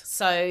 Yes.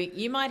 So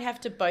you might have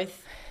to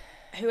both,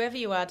 whoever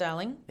you are,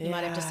 darling, you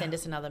might have to send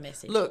us another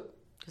message. Look,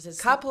 a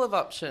couple of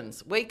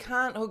options. We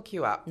can't hook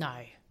you up. No.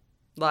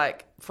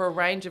 Like, for a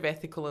range of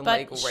ethical and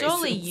legal reasons. But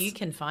surely you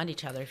can find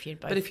each other if you're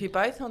both. But if you're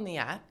both on the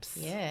apps.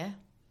 Yeah.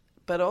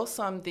 But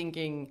also I'm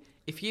thinking,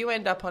 if you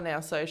end up on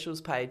our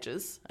socials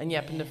pages and you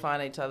happen to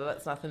find each other,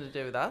 that's nothing to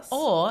do with us.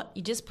 Or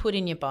you just put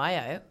in your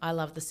bio, I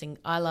love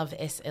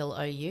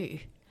SLOU.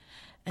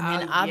 And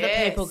then other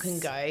people can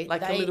go.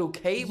 Like a little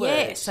keyword.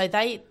 Yeah, so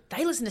they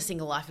listen to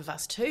Single Life of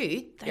Us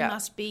too. They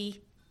must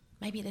be,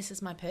 maybe this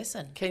is my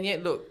person. Can you,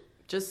 look,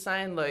 just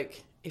saying, Luke,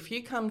 if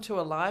you come to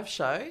a live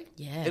show,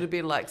 it'll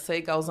be like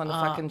seagulls on a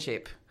fucking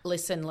chip.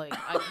 Listen, Luke,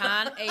 I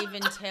can't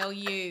even tell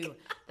you.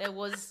 There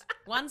was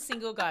one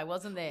single guy,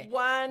 wasn't there?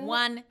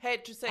 One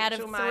heterosexual out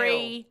of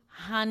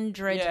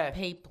 300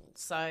 people.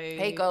 So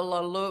he got a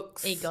lot of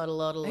looks. He got a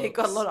lot of looks. He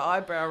got a lot of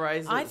eyebrow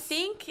raisers. I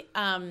think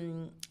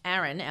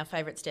Aaron, our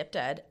favourite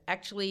stepdad,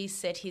 actually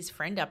set his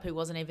friend up who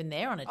wasn't even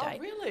there on a date.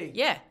 Oh, really?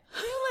 Yeah.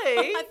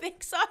 Really? I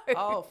think so.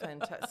 Oh,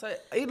 fantastic.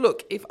 So,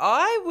 look, if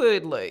I were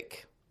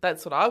Luke,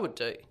 that's what I would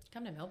do.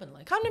 Come to Melbourne,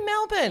 Luke. Come to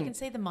Melbourne. You can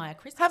see the Maya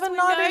Christmas Have a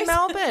windows. night in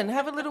Melbourne.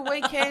 Have a little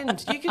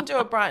weekend. You can do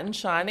it bright and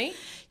shiny.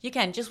 You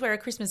can. Just wear a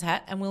Christmas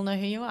hat and we'll know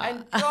who you are.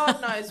 And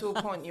God knows we'll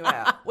point you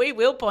out. We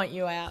will point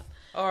you out.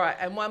 All right,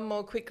 and one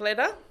more quick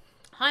letter.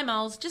 Hi,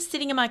 Moles. Just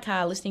sitting in my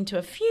car listening to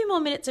a few more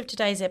minutes of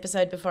today's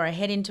episode before I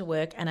head into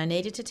work, and I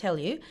needed to tell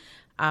you,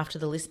 after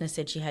the listener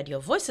said she had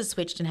your voices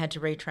switched and had to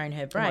retrain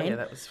her brain. Oh, yeah,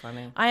 that was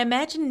funny. I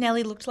imagine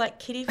Nellie looked like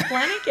Kitty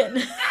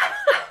Flanagan.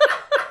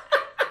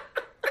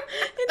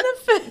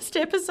 First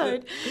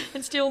episode,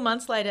 and still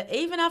months later,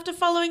 even after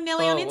following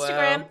Nellie on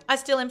Instagram, wow. I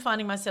still am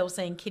finding myself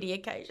seeing Kitty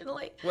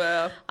occasionally.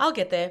 Well, I'll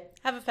get there.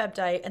 Have a fab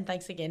day, and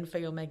thanks again for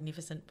your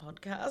magnificent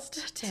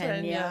podcast,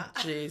 Tanya.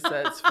 Jeez,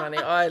 that's funny.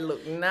 I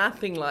look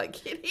nothing like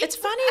Kitty. It's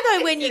funny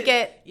though when you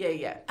get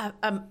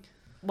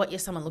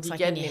what someone looks you like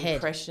get in your an head.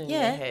 Impression in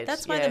your head.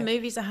 That's why the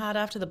movies are hard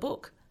after the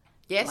book.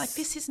 Yes. Like,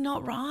 this is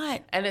not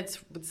right. And it's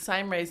for the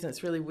same reason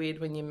it's really weird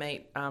when you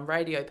meet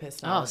radio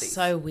personalities.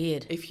 Oh, so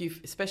weird.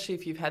 Especially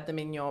if you've had them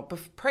in your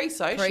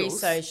pre-socials.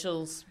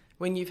 Pre-socials.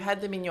 When you've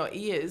had them in your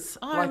ears.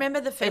 Oh, I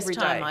remember the first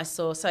time I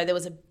saw. So there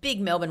was a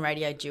big Melbourne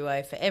radio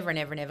duo forever and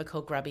ever and ever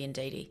called Grubby and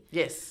Dee Dee.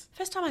 Yes.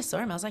 First time I saw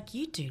him, I was like,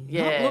 you do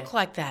not look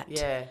like that.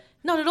 Yeah.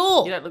 Not at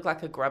all. You don't look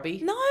like a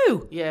grubby.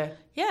 No. Yeah.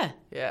 Yeah.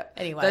 Yeah.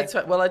 Anyway. That's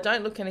right. Well, I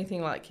don't look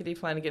anything like Kitty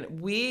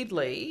Flanagan.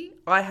 Weirdly,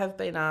 I have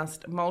been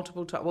asked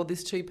multiple times. Well,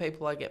 there's two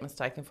people I get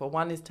mistaken for.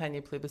 One is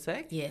Tanya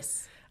Plibersek.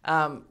 Yes.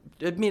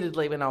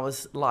 Admittedly, when I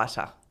was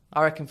lighter.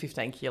 I reckon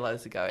 15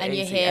 kilos ago. And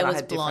your hair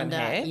was blonder.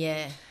 Hair.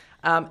 Yeah.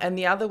 And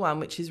the other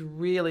one, which is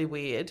really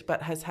weird,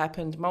 but has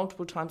happened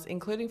multiple times,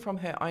 including from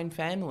her own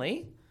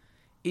family,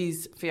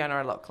 is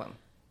Fiona O'Loughlin.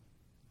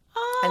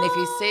 Oh, and if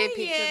you see a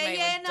picture of me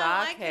with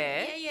dark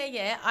hair...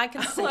 Yeah, I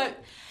can see. Like,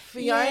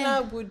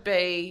 Fiona would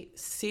be,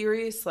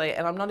 seriously,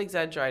 and I'm not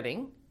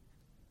exaggerating,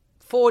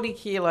 40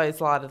 kilos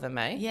lighter than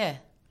me. Yeah.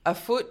 a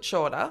foot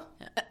shorter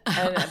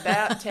and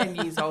about 10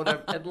 years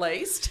older at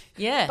least.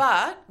 Yeah.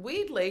 But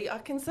weirdly, I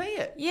can see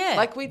it. Yeah.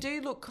 Like we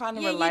do look kind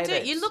of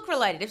related. You look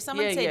related. If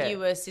someone said you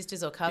were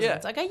sisters or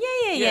cousins, I go,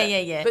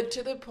 yeah. But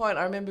to the point,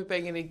 I remember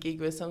being in a gig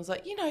where someone's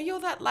like, you're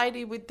that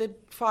lady with the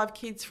 5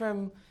 kids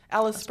from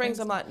Alice Springs.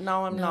 I'm like,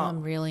 no, I'm not.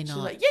 I'm really not.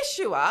 She's like, yes,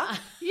 you are.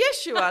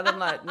 Yes, you are. And I'm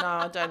like, no,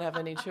 I don't have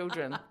any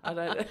children. I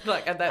don't,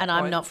 like, at that point. And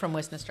I'm not from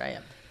Western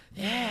Australia.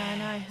 Yeah, I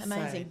know.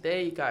 Amazing. So,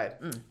 there you go.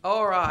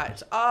 All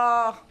right.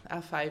 Oh,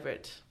 our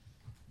favourite.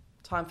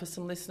 Time for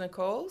some listener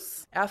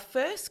calls. Our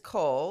first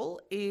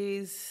call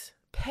is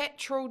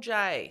Petrol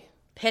J.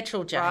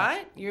 Petrol J.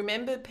 Right? You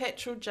remember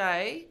Petrol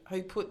J,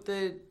 who put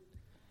the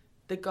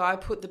guy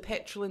put the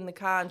petrol in the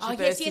car and she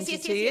burst into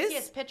tears?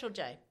 Yes, Petrol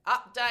J.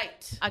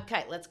 Update.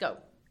 Okay, let's go.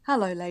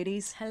 Hello,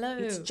 ladies. Hello.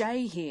 It's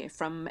Jay here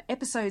from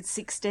episode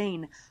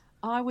 16.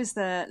 I was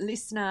the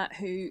listener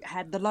who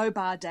had the low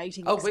bar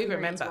dating experience. We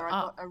remember. Where I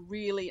got a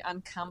really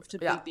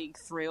uncomfortably big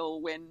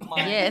thrill when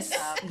my person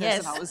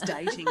I was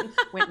dating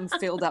went and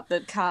filled up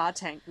the car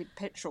tank with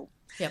petrol.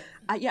 Yep.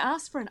 You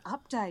asked for an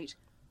update,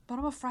 but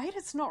I'm afraid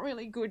it's not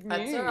really good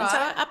news. That's all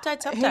right.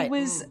 Update. He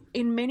was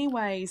in many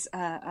ways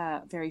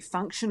a very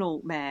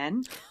functional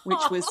man,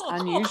 which was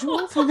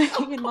unusual for me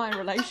in my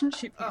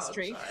relationship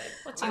history.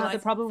 The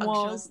problem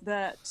was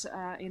that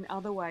in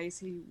other ways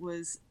he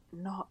was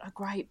not a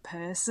great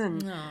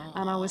person.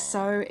 And I was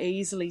so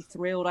easily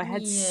thrilled. I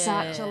had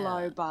such a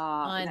low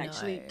bar and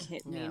actually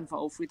kept me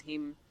involved with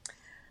him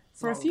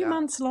for a few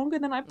months longer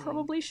than I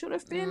probably should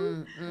have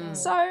been.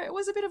 So it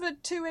was a bit of a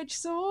two-edged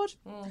sword.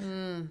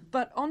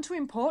 But on to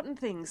important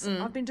things.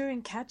 I've been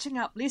doing catching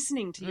up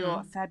listening to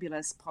your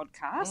fabulous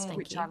podcast,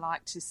 which I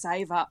like to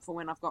save up for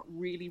when I've got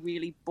really,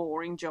 really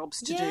boring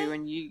jobs to do,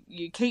 and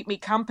you keep me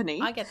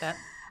company. I get that.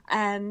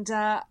 And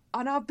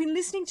I've been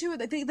listening to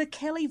the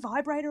Kelly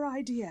vibrator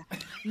idea.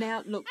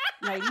 Now, look,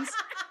 ladies,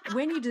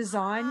 when you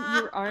design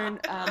your own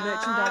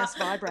merchandise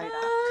vibrator,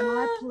 can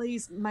I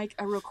please make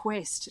a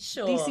request?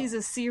 Sure. This is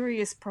a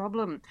serious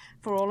problem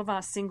for all of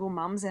our single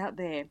mums out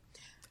there.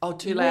 Oh,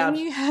 too loud.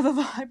 When you have a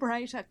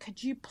vibrator,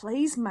 could you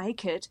please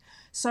make it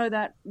so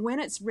that when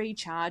it's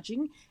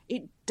recharging,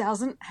 it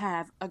doesn't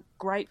have a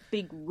great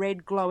big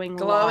red glowing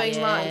light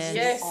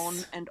on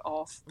and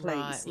off, please.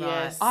 Right.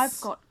 Yes. I've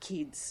got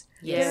kids.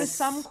 Yes. There are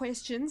some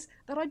questions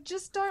that I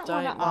just don't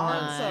want to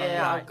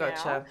answer right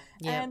now.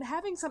 And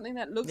having something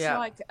that looks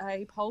like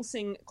a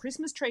pulsing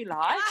Christmas tree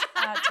light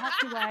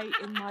tucked away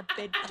in my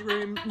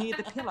bedroom near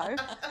the pillow,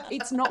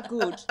 it's not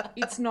good.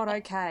 It's not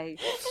okay.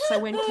 So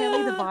when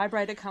Kelly the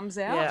vibrator comes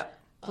out,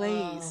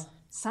 please,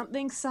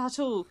 something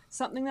subtle,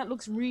 something that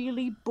looks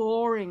really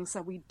boring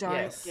so we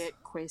don't get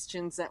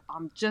questions that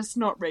I'm just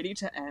not ready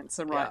to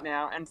answer right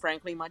now. And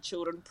frankly, my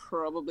children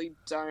probably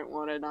don't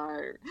want to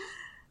know.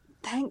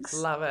 Thanks.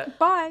 Love it.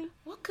 Bye.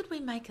 What could we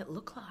make it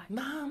look like?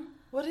 Mum,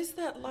 what is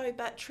that low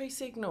battery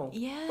signal?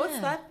 Yeah. What's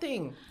that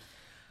thing?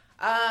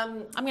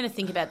 I'm going to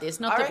think about this.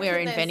 Not that we're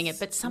inventing it,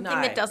 but something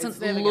that doesn't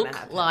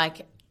look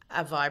like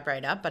a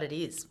vibrator, but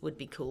it would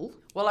be cool.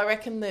 Well, I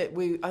reckon that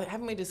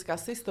haven't we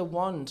discussed this? The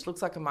wand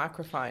looks like a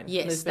microphone.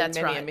 Yes, There's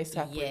been many a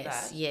mishap with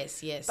that.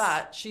 Yes.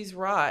 But she's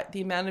right.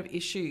 The amount of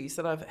issues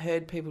that I've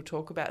heard people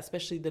talk about,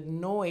 especially the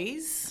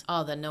noise.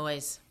 Oh, the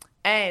noise.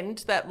 And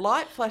that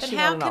light flashing But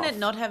how on and can off. it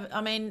not have... I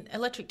mean,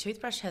 electric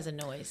toothbrush has a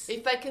noise.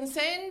 If they can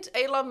send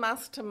Elon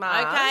Musk to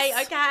Mars...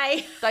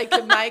 Okay. They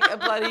can make a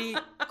bloody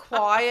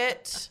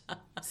quiet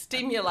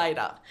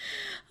stimulator.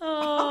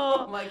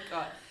 Oh, my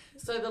God.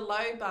 So the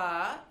low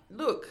bar...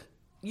 Look,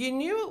 you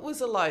knew it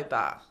was a low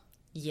bar.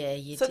 Yeah,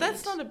 you did. So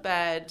that's not a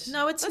bad...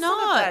 No, it's that's not.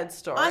 not a bad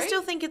story. I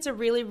still think it's a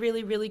really,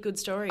 really, really good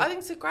story. I think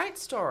it's a great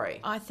story.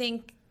 I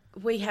think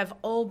we have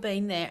all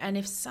been there, and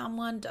if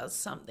someone does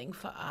something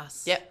for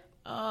us... Yep.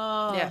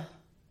 Oh. Yeah.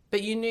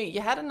 But you knew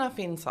you had enough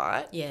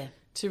insight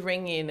to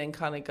ring in and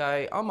kind of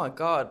go, oh, my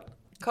God,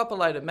 cop a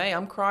load of me.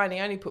 I'm crying. He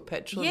only put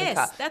petrol in the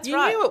car. Yes, that's you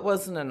right. You knew it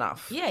wasn't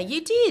enough. Yeah, you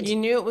did. You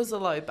knew it was a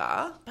low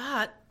bar.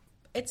 But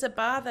it's a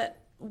bar that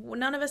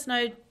none of us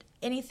know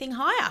anything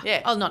higher.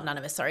 Yeah. Oh, not none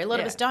of us, sorry. A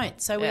lot of us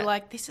don't. So we're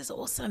like, this is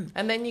awesome.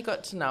 And then you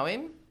got to know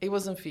him. He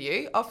wasn't for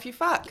you. Off you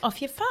fuck.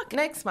 Off you fuck.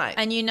 Next, mate.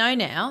 And you know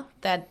now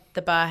that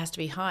the bar has to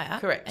be higher.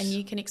 Correct. And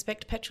you can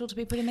expect petrol to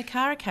be put in the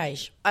car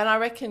occasion. And I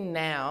reckon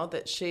now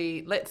that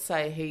let's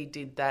say he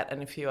did that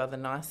and a few other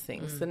nice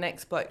things, the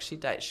next bloke she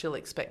dates, she'll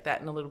expect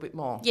that and a little bit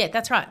more. Yeah,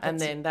 that's right. And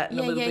then that and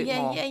a little bit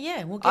more.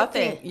 Yeah. We'll I get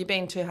there. think you're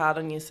being too hard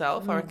on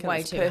yourself. I reckon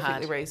Way it's too perfectly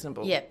hard.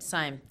 reasonable. Yep,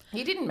 same.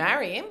 You didn't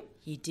marry him.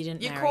 You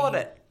didn't You marry caught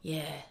him. it.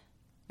 Yeah.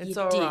 It's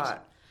you all did. right.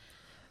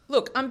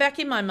 Look, I'm back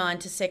in my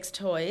mind to sex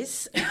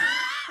toys.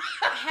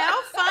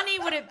 How funny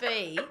would it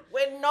be?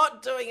 We're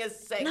not doing a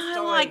sex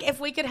toy. Like if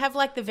we could have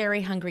like the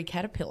very hungry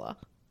caterpillar,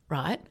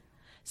 right?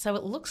 So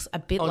it looks a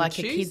bit On like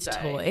Tuesday. a kid's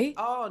toy.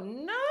 Oh,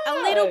 no. A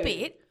little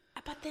bit.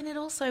 But then it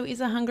also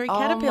is a hungry Oh,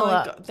 caterpillar.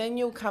 my God. Then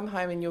you'll come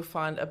home and you'll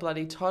find a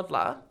bloody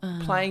toddler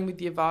playing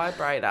with your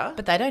vibrator.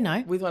 But they don't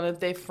know. With one of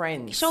their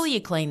friends. Surely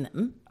you clean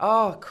them.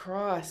 Oh,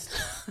 Christ.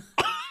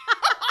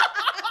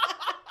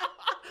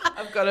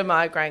 I've I've got a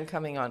migraine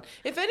coming on.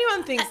 If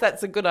anyone thinks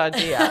that's a good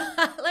idea,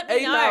 let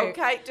me know.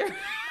 Kate.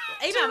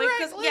 Email me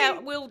because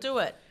we'll do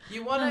it.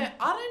 You want to?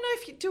 I don't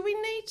know if do we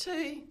need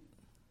to?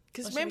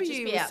 Because remember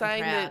you were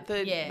saying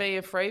the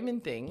Mia Freeman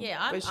thing.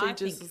 Yeah, where she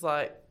just was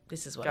like,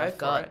 "This is what I've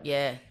got." It.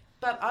 Yeah,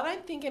 but I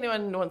don't think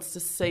anyone wants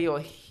to see or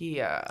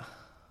hear.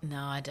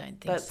 No, I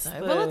don't think so.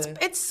 Well,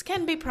 it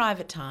can be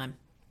private time.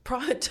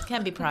 Private time.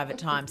 Can be private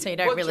time, so you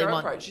don't really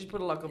want. What's your approach? You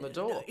put a lock on the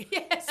door.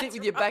 Yeah, sit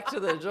with your back to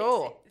the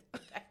door.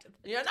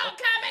 You're not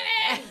coming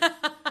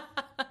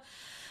in.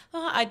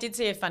 Oh, I did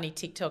see a funny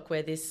TikTok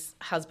where this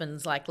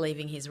husband's like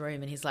leaving his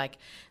room and he's like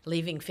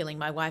leaving feeling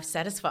my wife's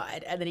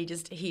satisfied, and then he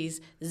just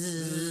hears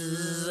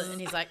zzz, and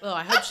he's like, oh,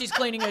 I hope she's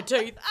cleaning her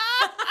teeth.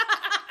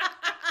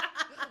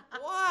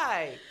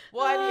 Why?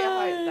 Why do you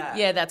hope that?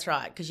 Yeah, that's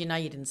right, because you know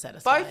you didn't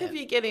satisfy Both of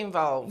you get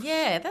involved.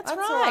 Yeah, that's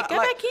right. Go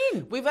back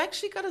in. We've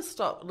actually got to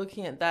stop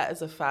looking at that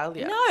as a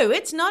failure. No,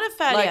 it's not a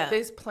failure. Like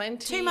there's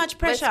plenty. Too much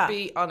pressure. Let's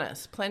be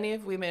honest. Plenty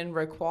of women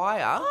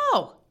require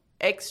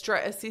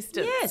extra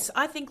assistance. Yes,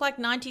 I think like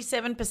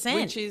 97%.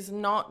 Which is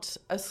not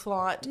a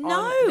slight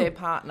on their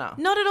partner.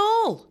 Not at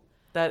all.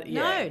 No.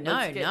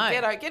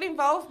 Get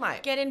involved,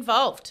 mate. Get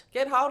involved.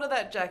 Get hold of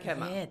that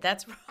jackhammer. Yeah,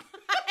 that's right.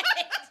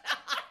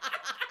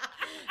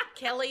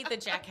 Kelly the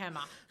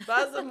jackhammer.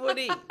 Buzz and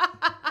Woody.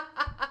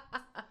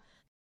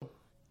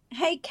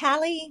 Hey,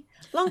 Callie.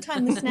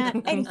 Long-time listener,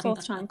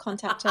 84th time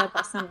contactor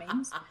by some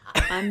means.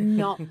 I'm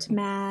not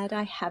mad.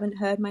 I haven't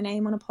heard my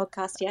name on a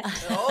podcast yet.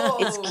 Oh.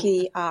 It's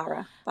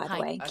Kiara, by the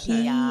way.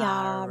 Okay.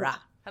 Kiara.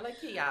 Hello,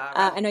 Kiara.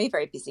 I know you're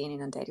very busy and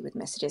inundated with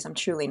messages. I'm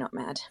truly not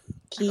mad.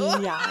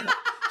 Kiara.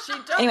 She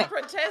doesn't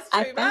protest too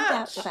much. I found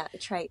out about the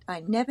trait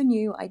I never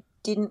knew I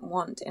didn't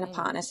want in a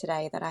partner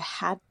today that I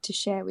had to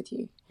share with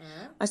you.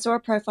 I saw a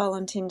profile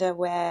on Tinder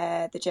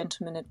where the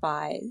gentleman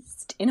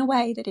advised, in a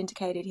way that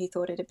indicated he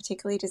thought it a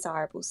particularly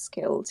desirable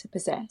skill to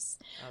possess,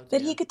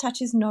 that he could touch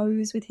his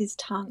nose with his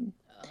tongue.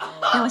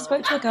 Now, I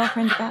spoke to a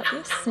girlfriend about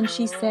this, and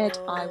she said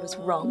I was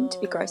wrong to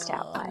be grossed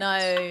out by it. No,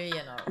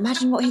 you're not.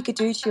 Imagine what he could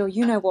do to your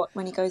you-know-what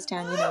when he goes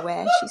down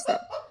you-know-where, she said.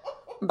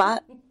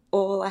 But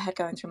all I had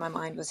going through my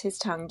mind was his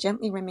tongue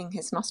gently rimming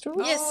his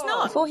nostrils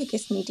before he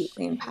kissed me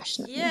deeply and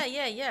passionately.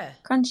 Yeah.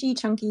 Crunchy,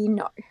 chunky,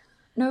 no.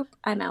 Nope,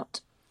 I'm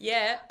out.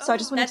 Yeah. So I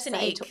just wanted to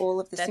say to all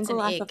of the Single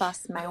Life of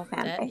Us male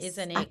fan base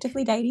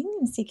actively dating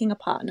and seeking a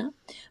partner,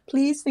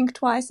 please think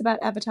twice about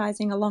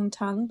advertising a long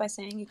tongue by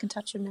saying you can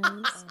touch your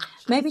nose.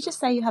 Maybe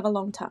just say you have a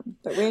long tongue,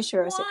 but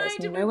reassure us it goes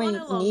nowhere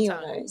near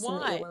your nose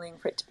and that you're willing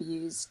for it to be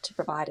used to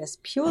provide us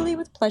purely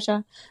with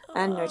pleasure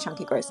and no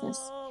chunky grossness.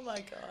 Oh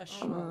my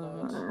gosh.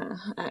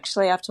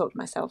 Actually, I've talked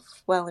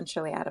myself well and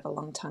truly out of a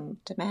long tongue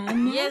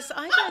demand. Yes,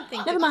 I don't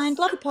think Never mind,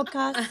 love the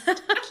podcast.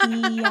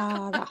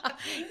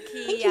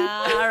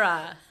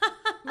 Kiara.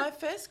 My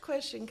first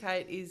question,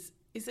 Kate, is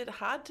it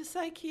hard to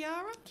say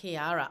Kiara?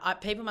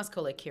 Kiara. People must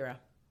call her Kira.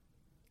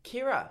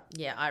 Kira?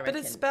 Yeah, I reckon. But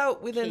it's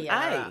spelt with an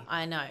A.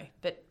 I know.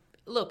 But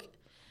look,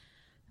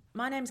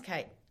 my name's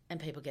Kate and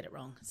people get it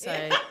wrong. So,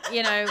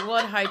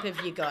 what hope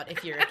have you got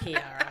if you're a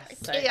Kiara?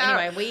 So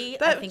Kiara. Anyway,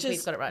 I think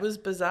we've got it right. That was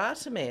bizarre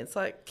to me. It's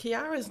like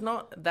Kiara's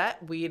not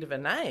that weird of a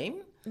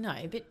name. No,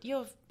 but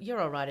you're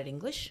all right at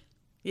English.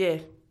 Yeah.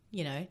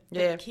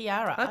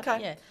 Kiara.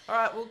 Okay. All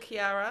right, well,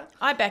 Kiara.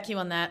 I back you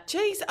on that.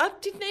 Geez,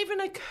 it didn't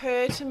even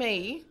occur to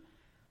me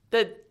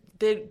that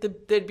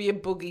there'd be a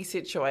boogie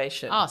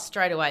situation. Oh,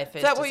 straight away. First.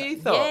 Is that what you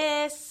thought?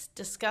 Yes,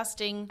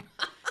 disgusting.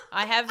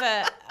 I have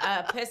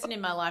a person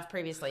in my life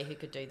previously who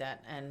could do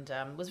that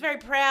and was very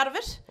proud of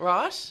it.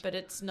 Right. But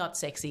it's not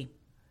sexy.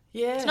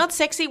 Yeah. It's not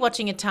sexy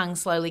watching a tongue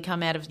slowly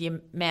come out of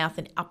your mouth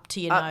and up to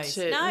your nose.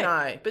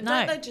 No. But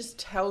don't they just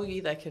tell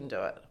you they can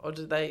do it? Or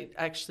do they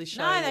actually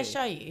show you? No, they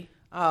show you.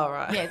 Oh,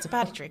 right. Yeah, it's a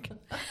party trick.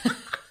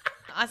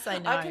 I say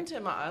no. I can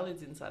turn my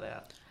eyelids inside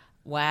out.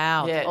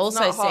 Wow. Yeah, it's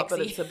also not hot, sexy.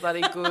 but it's a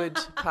bloody good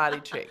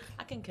party trick.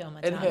 I can curl my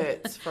tongue. It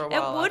hurts for a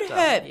while. It would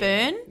hurt,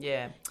 Burn.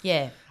 Yeah.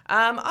 Yeah.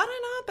 I don't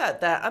know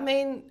about that. I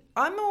mean,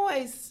 I'm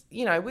always,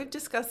 we've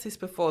discussed this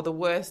before. The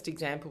worst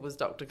example was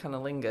Dr.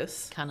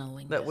 Cunnilingus.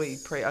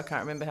 That I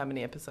can't remember how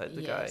many episodes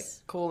ago,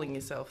 calling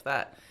yourself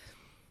that.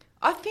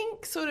 I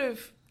think sort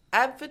of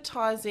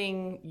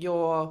advertising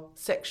your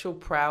sexual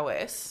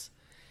prowess,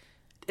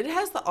 it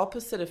has the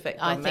opposite effect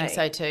on me. I think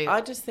so too.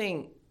 I just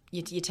think...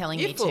 You're telling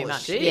me too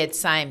much. Shit. Yeah, it's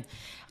same.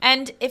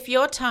 And if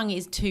your tongue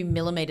is 2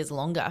 millimeters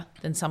longer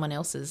than someone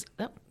else's,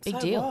 big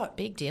deal. What?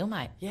 Big deal,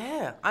 mate.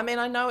 Yeah. I mean,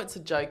 I know it's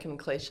a joke and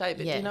cliche,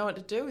 but do you know what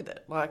to do with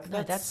it? Like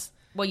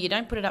well, you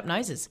don't put it up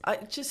noses.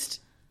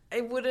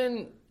 It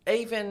wouldn't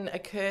even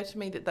occur to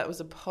me that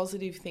was a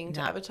positive thing to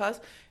advertise.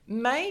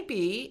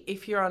 Maybe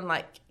if you're on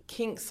like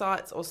kink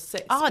sites or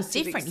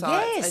sex-specific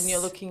sites and you're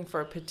looking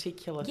for a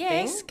particular thing.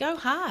 Yes, go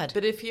hard.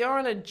 But if you're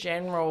on a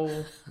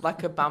general,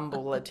 like a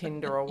Bumble, a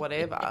Tinder or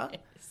whatever, I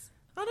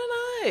don't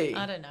know.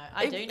 I don't know.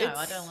 I do know.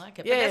 I don't like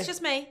it. But that's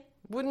just me.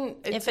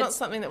 It's not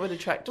something that would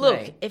attract me.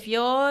 Look, if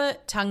you're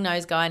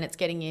tongue-nose guy and it's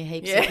getting you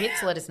heaps of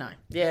hits, let us know.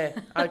 Yeah,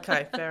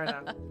 okay, fair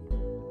enough.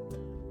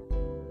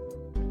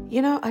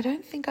 You know, I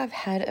don't think I've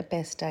had a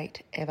best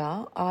date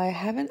ever. I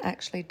haven't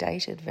actually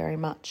dated very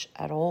much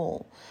at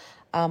all.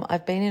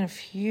 I've been in a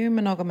few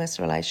monogamous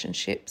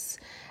relationships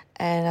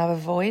and I've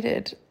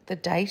avoided the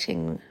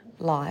dating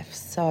life.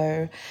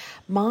 So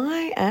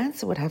my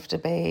answer would have to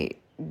be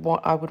what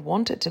I would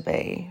want it to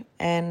be.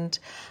 And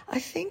I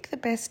think the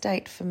best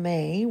date for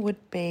me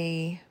would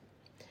be,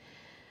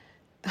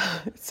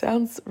 it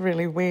sounds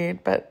really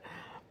weird, but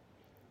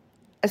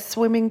a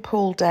swimming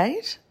pool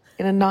date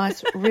in a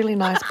nice, really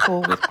nice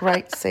pool with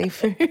great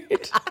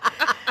seafood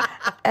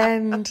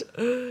and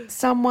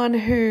someone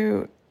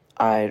who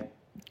I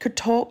could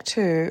talk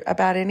to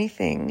about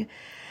anything,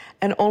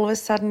 and all of a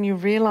sudden you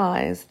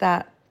realise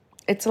that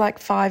it's like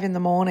 5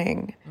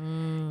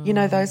 a.m, you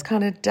know, those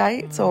kind of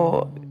dates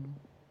or,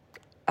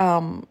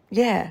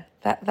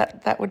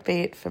 that would be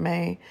it for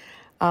me,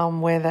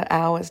 where the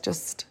hours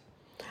just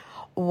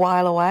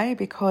while away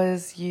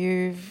because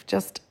you've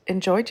just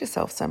enjoyed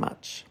yourself so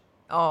much.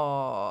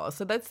 Oh,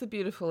 so that's the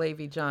beautiful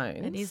Evie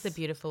Jones. It is the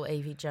beautiful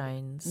Evie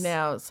Jones.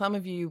 Now, some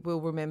of you will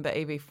remember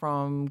Evie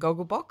from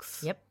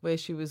Gogglebox. Yep. Where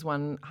she was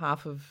one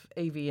half of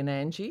Evie and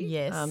Angie.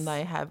 Yes.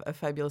 They have a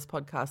fabulous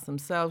podcast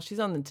themselves. She's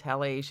on the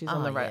telly. She's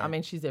on the radio. yeah. I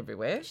mean, she's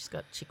everywhere. She's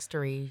got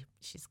Chickstery.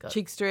 She's got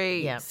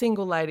Chickstery, Yep.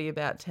 Single Lady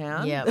About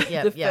Town. Yep,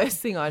 The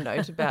first thing I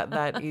note about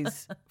that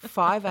is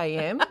 5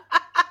 a.m.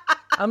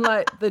 I'm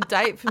like, the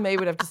date for me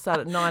would have to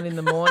start at 9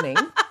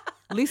 a.m.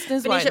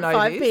 Listeners Finish won't at know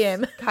 5 this.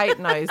 p.m. Kate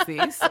knows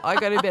this. I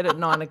go to bed at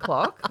 9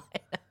 o'clock.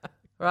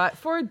 Right.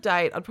 For a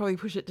date, I'd probably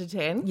push it to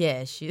 10.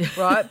 Yeah, she.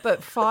 Right.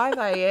 But 5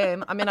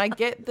 a.m., I mean, I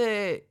get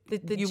the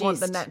you want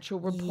the gist.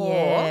 natural rapport.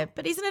 Yeah,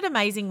 but isn't it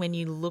amazing when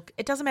you look,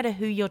 it doesn't matter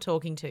who you're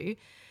talking to,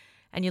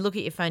 and you look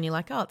at your phone, you're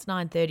like, oh, it's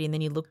 9:30, and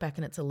then you look back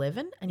and it's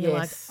 11, and you're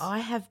Yes. like, I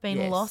have been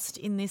Yes. lost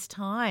in this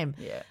time.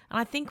 Yeah. And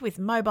I think with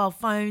mobile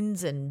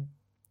phones and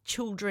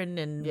children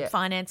and Yeah.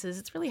 finances,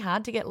 it's really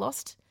hard to get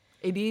lost.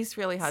 It is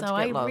really hard so to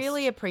get I lost.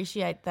 really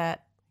appreciate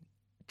that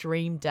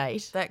dream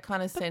date. That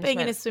kind of But sentiment. being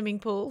in a swimming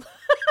pool.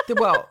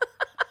 Well,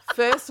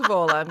 first of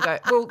all,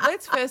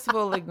 let's first of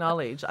all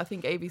acknowledge, I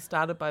think Evie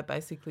started by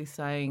basically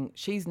saying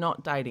she's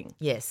not dating.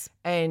 Yes.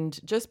 And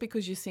just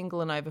because you're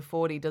single and over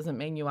 40 doesn't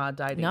mean you are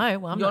dating. No,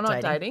 well, I'm You're not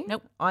not dating.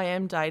 Nope. I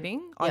am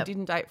dating. I Yep.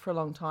 didn't date for a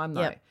long time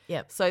though.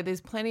 Yep. So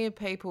there's plenty of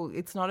people,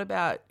 it's not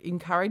about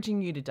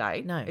encouraging you to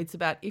date. No. It's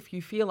about if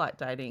you feel like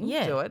dating,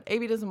 Yeah. do it.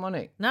 Evie doesn't want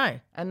to. No.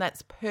 And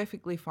that's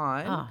perfectly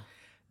fine. Ah.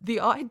 The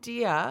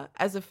idea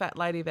as a fat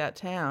lady about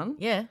town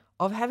Yeah.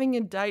 of having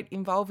a date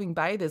involving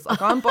bathers.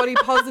 Like, I'm body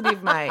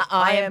positive, mate.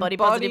 I am body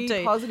positive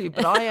too. positive,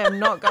 but I am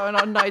not going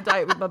on no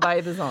date with my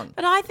bathers on.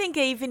 But I think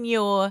even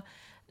your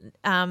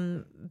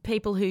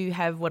people who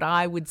have what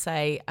I would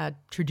say a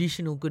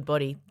traditional good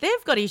body,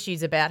 they've got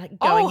issues about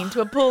going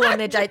into a pool on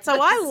their date. So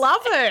I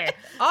love her.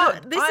 Oh,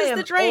 This I is am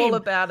the dream. all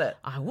about it.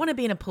 I want to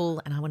be in a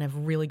pool and I want to have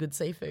really good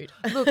seafood.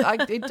 Look,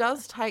 it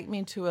does take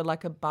me to a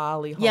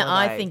Bali holiday. Yeah,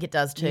 I think it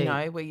does too. You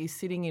know, where you're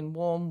sitting in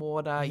warm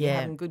water, you're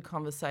Yeah. having good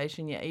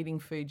conversation, you're eating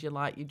food you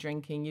like, you're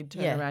drinking, you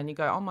turn Yeah. around, you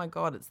go, oh my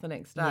God, it's the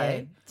next Yeah.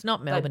 day. It's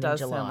not Melbourne That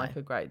does in July. sound like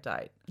a great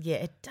date. Yeah,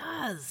 it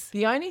does.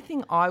 The only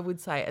thing I would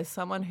say as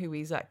someone who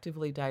is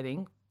actively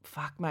dating,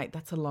 fuck, mate,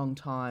 that's a long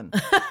time.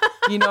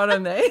 You know what I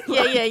mean?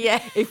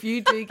 Yeah. If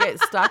you do get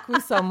stuck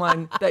with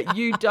someone that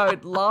you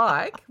don't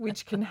like,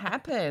 which can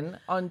happen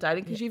on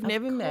dating because you've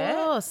never met.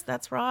 Of course,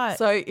 that's right.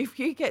 So if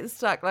you get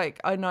stuck, like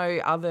I know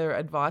other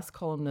advice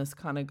columnists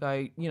kind of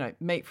go, you know,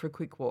 meet for a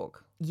quick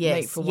walk.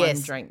 Meet for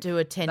one drink. Do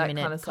a that 10-minute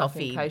kind of stuff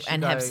in coffee case you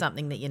and have go,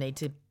 something that you need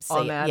to see.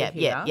 I'm out of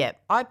here. Yeah.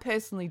 I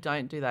personally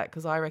don't do that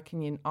because I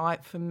reckon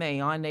for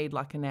me, I need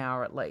like an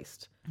hour at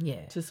least.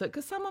 Yeah.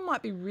 Because someone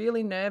might be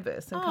really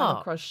nervous and come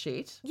across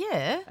shit.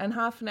 Yeah. And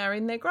half an hour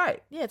in, they're great.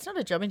 Yeah, it's not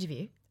a job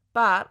interview.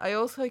 But I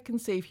also can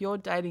see if you're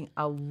dating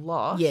a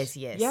lot. Yes.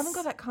 You haven't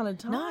got that kind of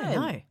time.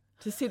 No.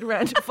 To sit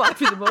around till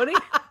 5 in the morning.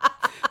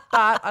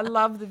 But I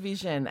love the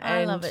vision.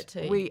 I love it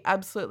too. We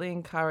absolutely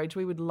encourage,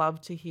 we would love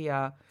to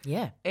hear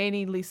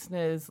any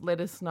listeners let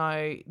us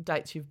know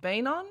dates you've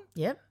been on.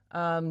 Yep.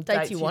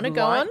 Dates you wanna you'd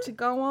go like on. to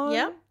go on.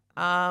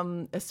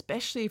 Yep.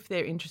 Especially if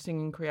they're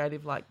interesting and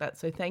creative like that.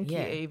 So thank you,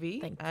 Evie.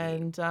 Thank you.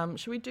 And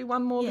should we do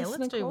one more? Yeah, listener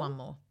let's do call? one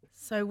more.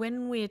 So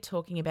when we're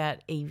talking about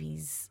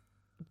Evie's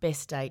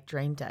best date,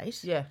 dream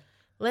date,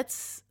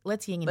 let's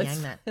yin and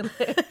yang that.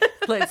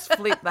 Let's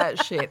flip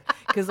that shit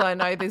because I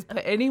know there's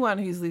anyone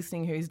who's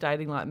listening who's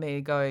dating like me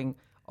going,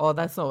 oh,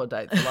 that's not what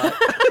dates are like.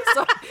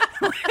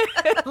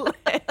 So,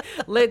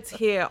 let's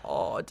hear,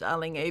 oh,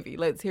 darling Evie,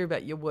 let's hear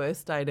about your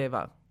worst date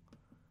ever.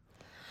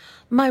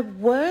 My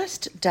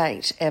worst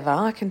date ever,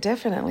 I can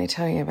definitely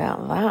tell you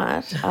about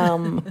that.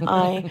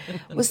 I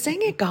was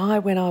seeing a guy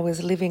when I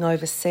was living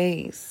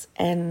overseas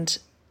and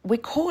we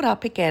caught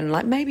up again,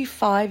 like maybe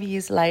 5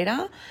 years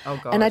later.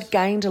 Oh, God. And I'd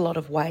gained a lot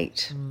of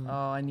weight. Oh,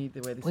 I knew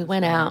where this We was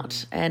went going.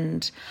 out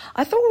and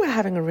I thought we were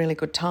having a really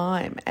good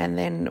time. And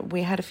then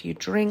we had a few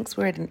drinks.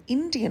 We were at an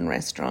Indian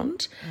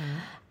restaurant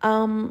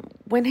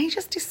when he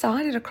just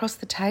decided across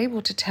the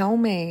table to tell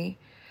me,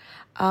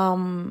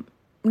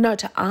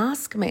 to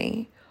ask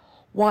me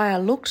why I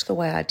looked the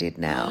way I did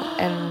now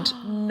and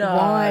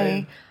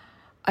why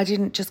I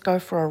didn't just go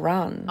for a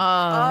run.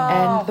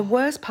 And the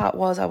worst part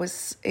was I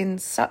was in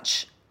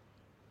such,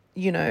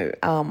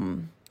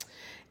 internalized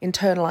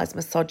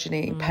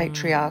misogyny,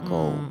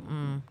 patriarchal,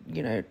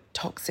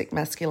 toxic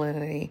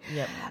masculinity,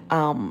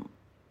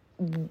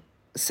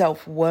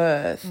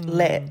 self-worth,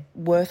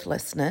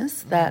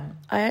 worthlessness that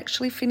I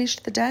actually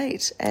finished the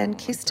date and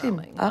kissed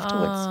him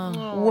afterwards.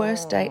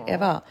 Worst date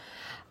ever.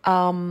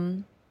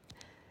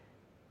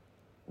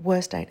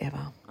 Worst date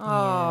ever.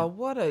 Oh,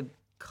 what a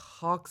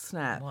cock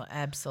snap. Well,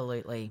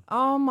 absolutely.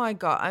 Oh, my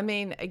God. I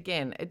mean,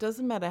 again, it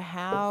doesn't matter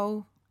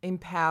how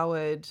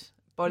empowered,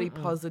 body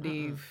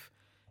positive,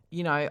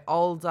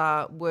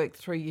 older, worked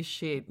through your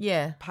shit,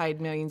 paid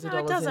millions of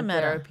dollars in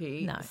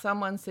therapy. No.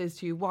 Someone says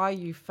to you, why are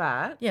you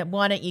fat? Yeah,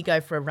 why don't you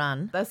go for a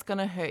run? That's going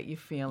to hurt your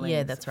feelings.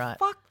 Yeah, that's right.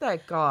 Fuck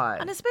that guy.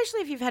 And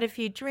especially if you've had a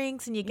few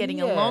drinks and you're getting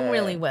along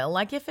really well.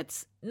 Like if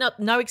it's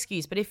no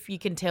excuse, but if you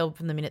can tell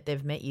from the minute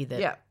they've met you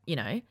that,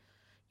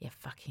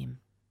 fuck him.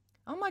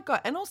 Oh, my God.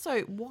 And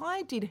also,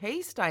 why did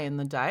he stay in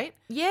the date?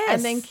 Yes.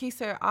 And then kiss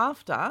her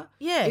after?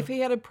 Yeah. If he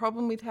had a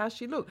problem with how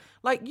she looked.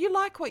 Like, you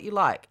like what you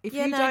like. If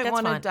you don't that's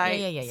want to fine.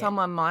 date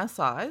someone my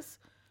size,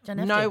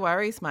 no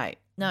worries, mate.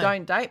 No.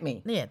 Don't date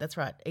me. Yeah, that's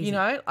right. Easy.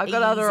 I've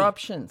got other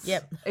options.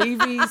 Yep.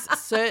 Evie's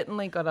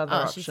certainly got other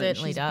options. She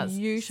certainly She's does.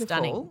 Beautiful.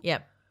 Stunning.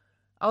 Yep.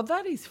 Oh,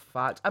 that is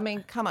fucked. I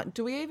mean, come on.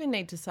 Do we even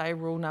need to say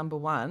rule number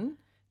 1?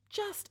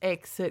 Just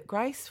exit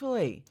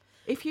gracefully.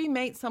 If you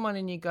meet someone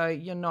and you go,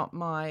 you're not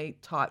my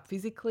type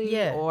physically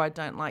or I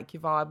don't like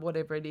your vibe,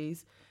 whatever it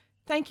is,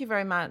 thank you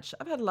very much.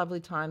 I've had a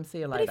lovely time. See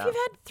you later. But if you've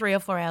had 3 or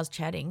 4 hours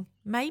chatting,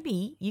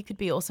 maybe you could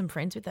be awesome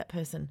friends with that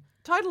person.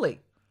 Totally.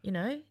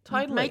 Totally.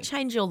 It may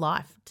change your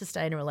life to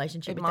stay in a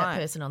relationship with might. that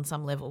person on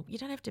some level. You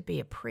don't have to be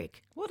a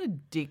prick. What a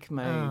dick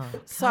move. Oh,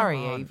 sorry,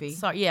 come on.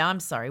 Evie.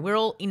 I'm sorry. We're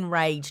all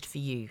enraged for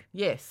you.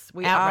 Yes,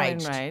 we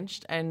Outraged. are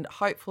enraged and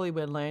hopefully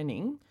we're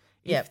learning.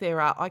 If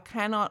there are, I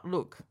cannot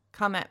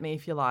come at me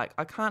if you like.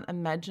 I can't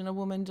imagine a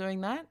woman doing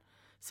that.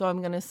 So I'm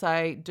going to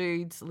say,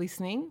 dudes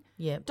listening,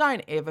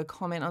 don't ever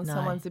comment on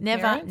someone's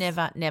appearance.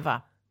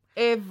 Never.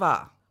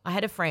 Ever. I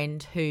had a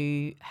friend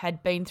who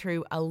had been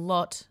through a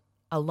lot,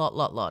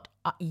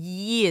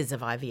 years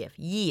of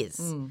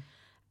IVF,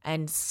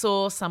 and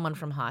saw someone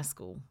from high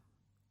school.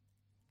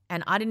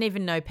 And I didn't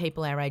even know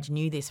people our age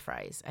knew this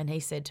phrase. And he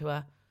said to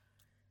her,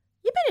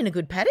 "You've been in a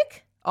good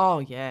paddock." Oh,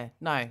 yeah.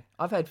 No,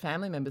 I've had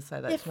family members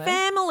say that to me.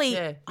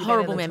 Family,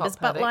 horrible members,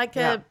 but like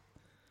a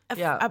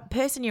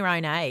person your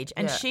own age.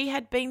 And she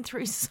had been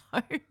through so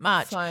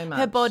much.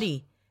 Her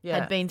body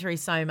had been through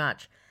so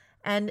much.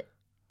 And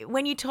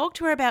when you talk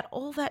to her about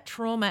all that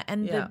trauma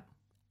and the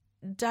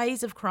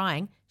days of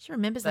crying, she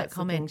remembers That's that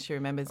comment. The thing she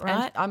remembers.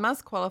 Right? And I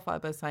must qualify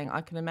by saying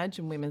I can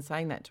imagine women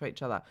saying that to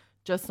each other,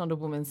 just not a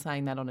woman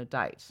saying that on a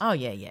date. Oh,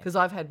 yeah. Because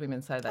I've had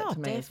women say that to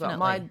me as well.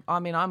 Definitely.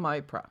 I'm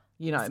Oprah.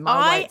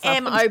 I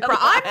am Oprah.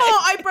 I'm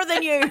more Oprah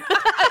than you.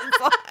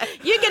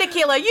 You get a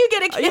kilo. You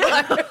get a kilo.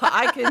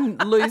 I can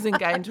lose and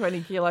gain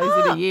 20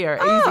 kilos in a year.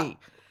 Easy.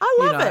 I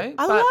love it.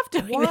 I love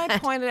doing that. Why I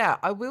point it out,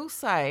 I will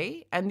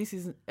say, and this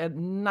is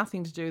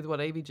nothing to do with what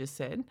Evie just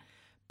said,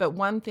 but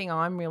one thing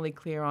I'm really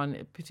clear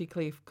on,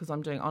 particularly because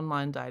I'm doing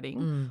online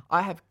dating,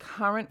 I have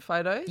current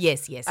photos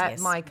at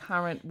my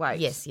current weight.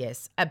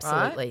 Yes,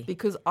 absolutely. Right?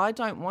 Because I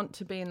don't want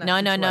to be in that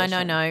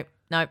situation.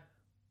 No,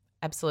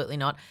 absolutely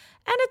not.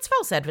 And it's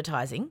false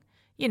advertising,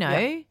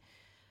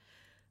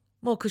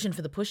 More cushion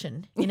for the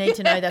pushing. You need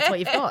to know that's what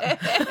you've got.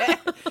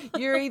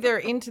 You're either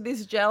into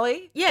this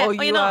jelly or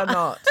you're you not. are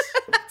not.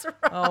 That's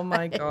right. Oh,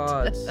 my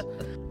God.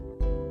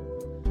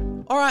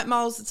 All right,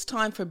 Moles, it's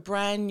time for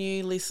brand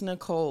new listener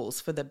calls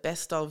for the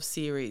Best Of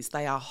series.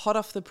 They are hot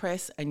off the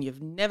press and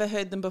you've never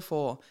heard them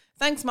before.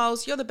 Thanks,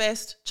 Moles. You're the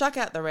best. Chuck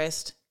out the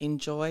rest.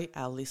 Enjoy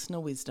our listener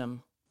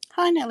wisdom.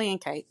 Hi, Nellie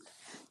and Kate.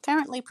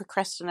 Currently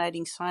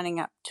procrastinating signing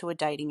up to a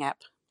dating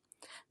app.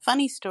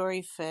 Funny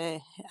story for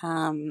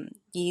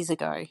years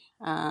ago.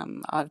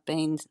 I've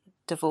been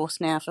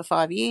divorced now for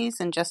 5 years,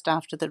 and just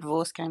after the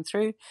divorce came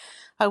through,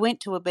 I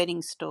went to a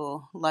bedding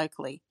store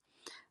locally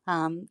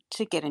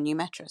to get a new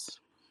mattress.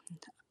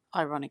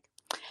 Ironic.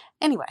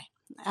 Anyway,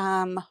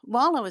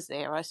 while I was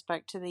there, I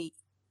spoke to the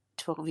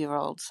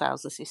 12-year-old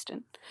sales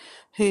assistant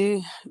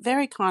who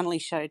very kindly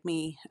showed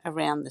me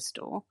around the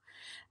store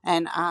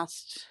and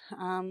asked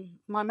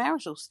my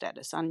marital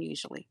status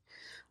unusually.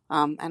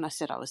 And I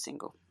said I was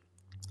single.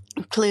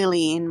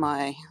 Clearly in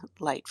my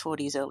late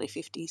 40s, early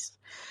 50s.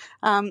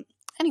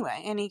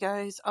 Anyway, and he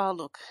goes, "Oh,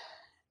 look,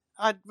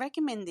 I'd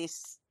recommend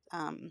this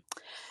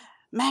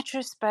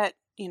mattress, but,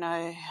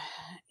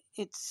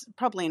 it's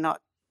probably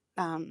not,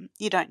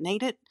 you don't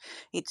need it.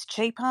 It's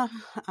cheaper.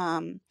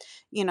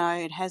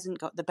 It hasn't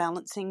got the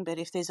balancing, but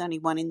if there's only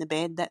one in the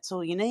bed, that's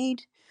all you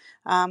need."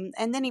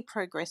 And then he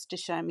progressed to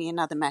show me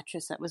another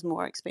mattress that was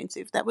more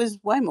expensive, that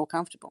was way more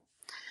comfortable.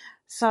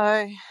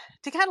 So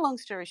to cut a long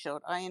story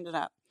short, I ended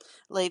up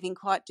leaving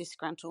quite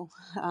disgruntled,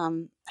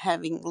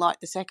 having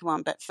liked the second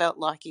one, but felt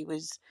like he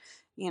was,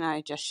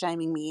 just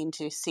shaming me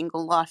into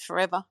single life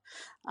forever.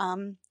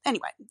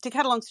 Anyway, to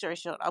cut a long story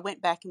short, I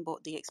went back and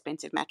bought the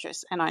expensive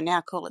mattress, and I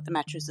now call it the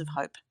mattress of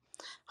hope.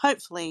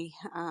 Hopefully,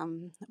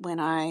 when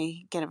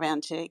I get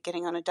around to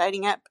getting on a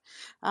dating app,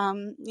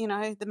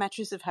 the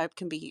mattress of hope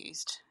can be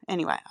used.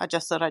 Anyway, I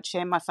just thought I'd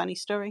share my funny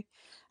story.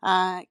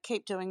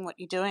 Keep doing what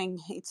you're doing.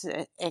 It's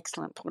an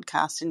excellent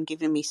podcast and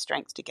giving me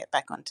strength to get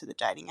back onto the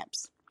dating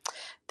apps.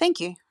 Thank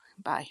you.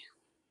 Bye.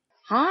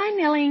 Hi,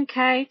 Nellie and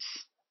Kate.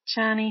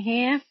 Chani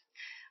here.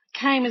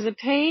 Came as a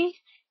P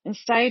and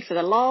stayed for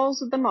the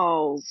lols of the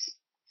moles.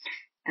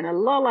 And a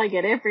lol I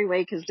get every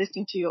week is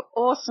listening to your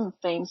awesome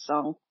theme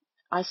song.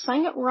 I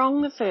sang it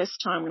wrong the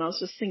first time when I was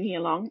just singing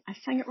along. I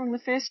sang it wrong the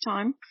first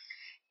time,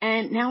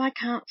 and now I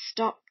can't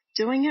stop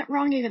doing it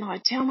wrong, even though I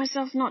tell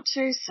myself not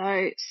to.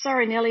 So,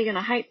 sorry, Nellie, you're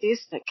going to hate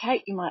this, but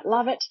Kate, you might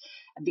love it.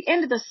 At the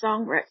end of the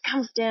song, where it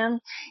comes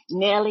down,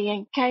 Nellie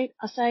and Kate,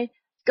 I say,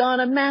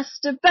 gonna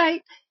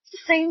masturbate,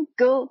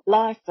 single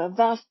life of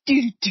us,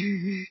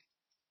 do-do-do.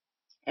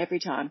 Every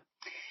time.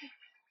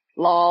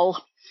 Lol.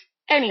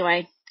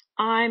 Anyway,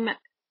 I'm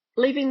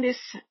leaving this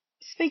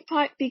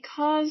SpeakPipe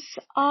because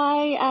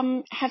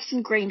I have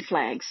some green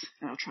flags.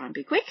 I'll try and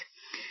be quick.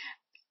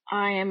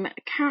 I am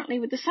currently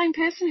with the same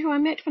person who I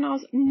met when I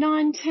was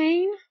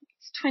 19.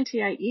 It's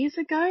 28 years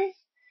ago.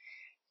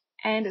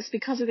 And it's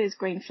because of those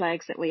green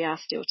flags that we are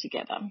still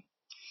together.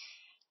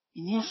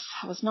 And yes,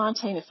 I was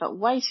 19. I felt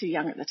way too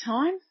young at the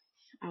time.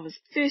 I was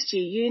first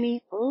year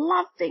uni,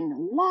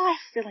 loving life,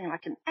 feeling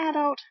like an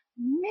adult.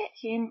 Met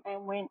him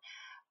and went,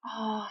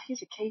 oh,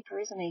 he's a keeper,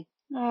 isn't he?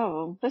 Oh,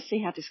 well, let's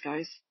see how this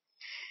goes.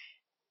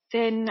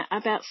 Then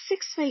about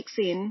 6 weeks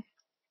in,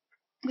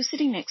 we're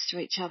sitting next to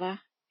each other,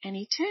 and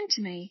he turned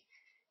to me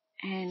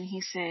and he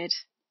said,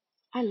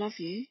 I love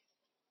you.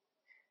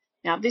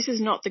 Now, this is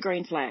not the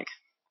green flag,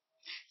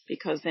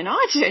 because then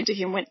I turned to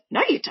him and went,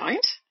 no, you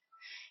don't.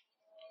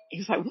 He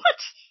was like, what?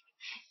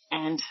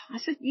 And I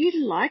said,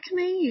 you like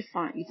me, you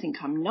think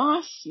I'm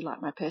nice, you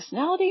like my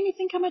personality, and you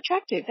think I'm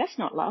attractive. That's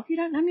not love. You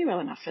don't know me well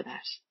enough for that.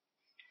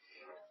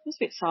 I was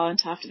a bit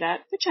silent after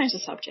that. We changed the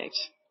subject.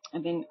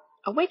 And then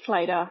a week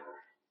later,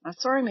 I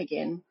saw him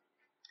again.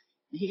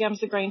 And here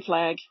comes the green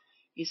flag.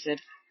 He said,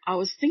 I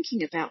was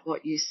thinking about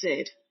what you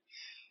said.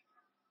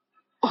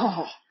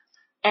 Oh,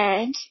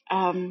 and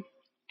then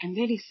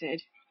he said,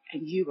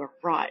 and you were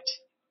right.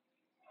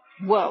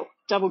 Whoa,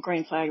 double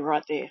green flag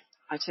right there.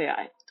 I tell you,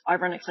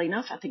 ironically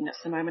enough, I think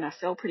that's the moment I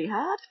fell pretty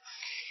hard.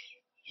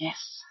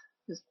 Yes,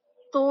 just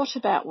thought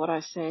about what I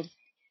said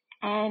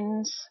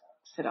and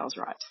said I was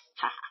right.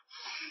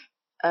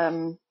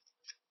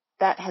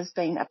 That has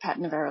been a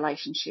pattern of our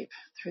relationship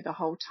through the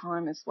whole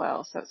time as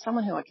well. So it's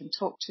someone who I can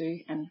talk to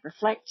and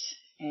reflect,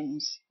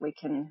 and we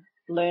can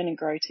learn and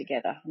grow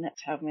together. And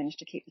that's how I've managed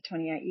to keep the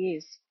 28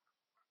 years.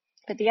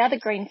 But the other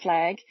green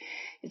flag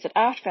is that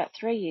after about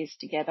 3 years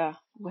together,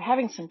 we're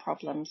having some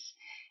problems,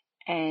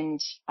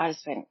 and I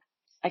just went,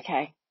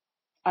 okay,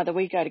 either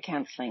we go to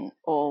counselling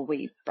or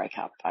we break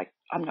up.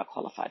 I'm not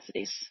qualified for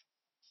this.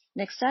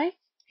 Next day,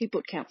 he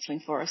booked counselling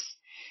for us,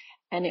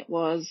 and it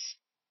was,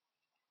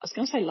 I was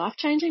going to say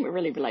life-changing, but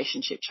really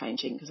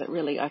relationship-changing, because it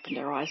really opened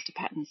our eyes to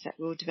patterns that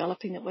we were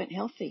developing that weren't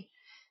healthy.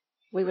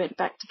 We went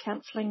back to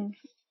counselling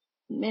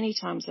many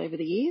times over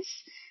the years,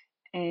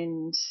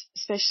 and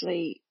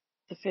especially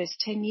the first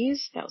 10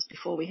 years, that was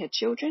before we had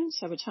children.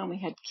 So by the time we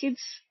had kids,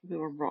 we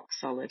were rock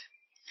solid.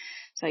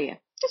 So yeah,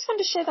 just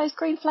wanted to share those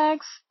green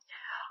flags.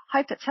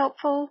 Hope it's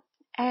helpful,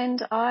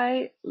 and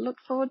I look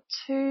forward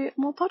to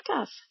more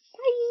podcasts.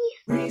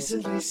 Bye.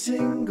 Recently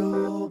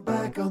single,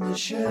 back on the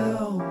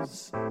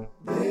shelves.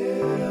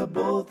 They're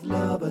both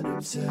loving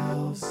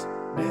themselves.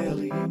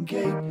 Nellie and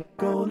Kate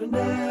gonna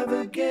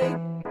navigate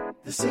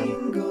the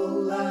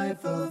single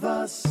life of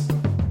us.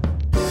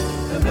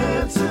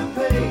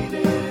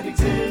 Emancipated,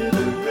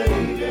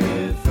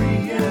 exhilarated,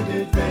 free and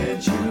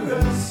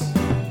adventurous.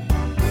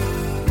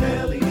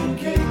 Nellie and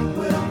Kate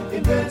will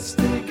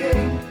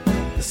investigate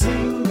the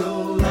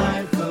single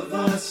life of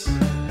us.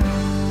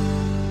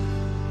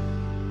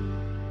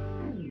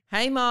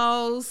 Hey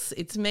moles,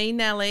 it's me,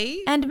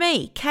 Nellie. And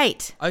me,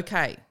 Kate.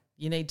 Okay,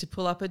 you need to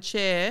pull up a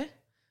chair.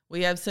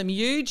 We have some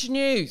huge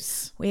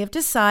news. We have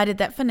decided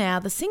that for now,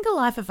 the single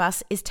life of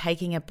us is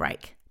taking a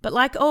break. But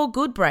like all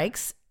good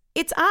breaks,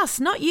 it's us,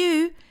 not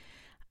you.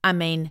 I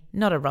mean,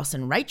 not a Ross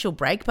and Rachel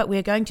break, but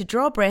we're going to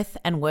draw breath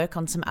and work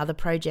on some other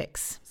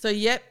projects. So,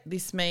 yep,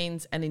 this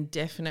means an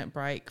indefinite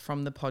break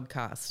from the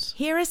podcast.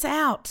 Hear us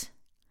out.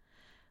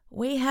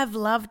 We have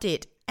loved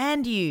it,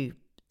 and you,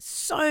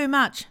 so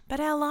much, but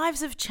our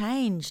lives have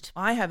changed.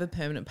 I have a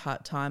permanent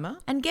part-timer.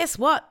 And guess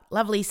what,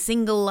 lovely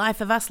single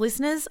life of us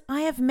listeners?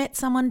 I have met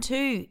someone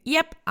too.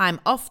 Yep, I'm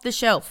off the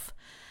shelf.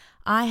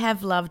 I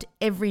have loved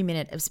every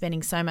minute of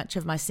spending so much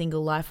of my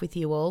single life with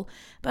you all,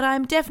 but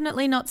I'm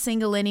definitely not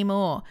single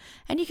anymore.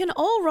 And you can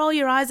all roll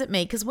your eyes at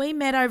me because we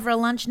met over a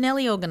lunch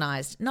Nellie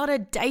organised, not a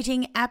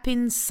dating app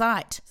in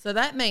sight. So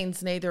that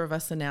means neither of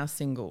us are now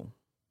single.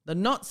 The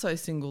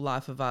not-so-single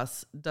life of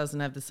us doesn't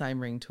have the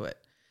same ring to it.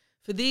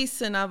 For For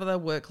this and other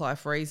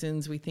work-life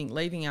reasons, we think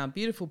leaving our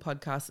beautiful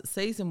podcast at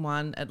season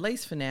 1, at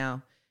least for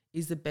now,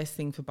 is the best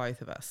thing for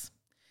both of us.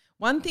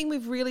 One thing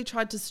we've really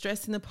tried to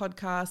stress in the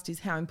podcast is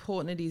how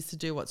important it is to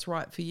do what's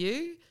right for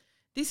you.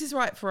 This is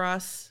right for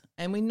us,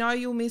 and we know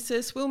you'll miss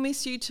us. We'll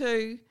miss you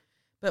too,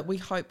 but we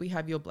hope we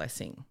have your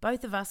blessing.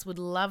 Both of us would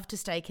love to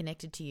stay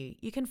connected to you.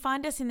 You can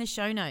find us in the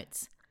show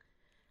notes.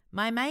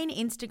 My main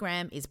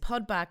Instagram is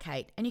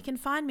podbarkate, and you can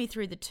find me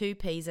through the 2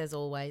 Ps as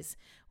always.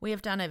 We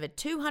have done over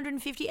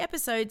 250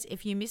 episodes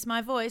if you miss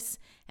my voice,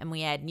 and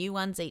we add new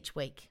ones each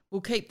week. We'll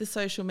keep the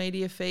social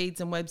media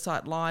feeds and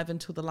website live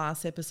until the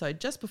last episode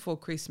just before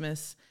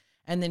Christmas,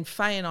 and then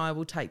Faye and I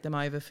will take them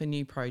over for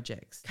new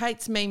projects.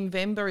 Kate's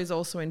Meme-vember is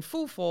also in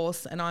full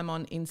force, and I'm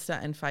on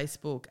Insta and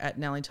Facebook at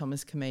Nellie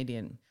Thomas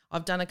Comedian.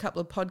 I've done a couple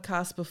of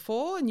podcasts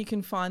before, and you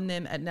can find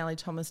them at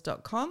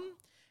nelliethomas.com.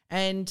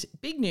 And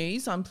big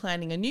news, I'm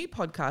planning a new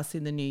podcast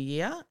in the new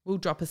year. We'll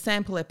drop a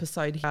sample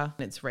episode here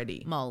when it's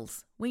ready.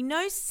 Moles, we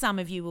know some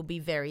of you will be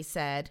very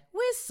sad.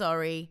 We're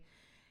sorry.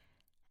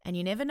 And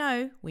you never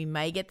know, we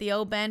may get the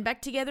old band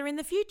back together in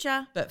the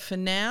future. But for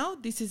now,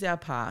 this is our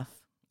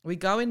path. We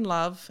go in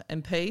love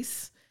and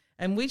peace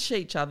and wish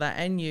each other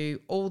and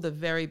you all the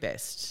very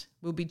best.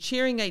 We'll be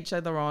cheering each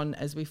other on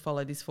as we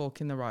follow this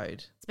fork in the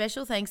road.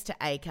 Special thanks to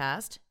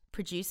Acast,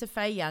 producer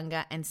Faye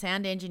Younger, and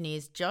sound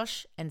engineers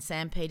Josh and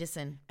Sam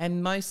Peterson.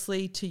 And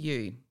mostly to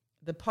you.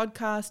 The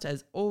podcast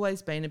has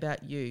always been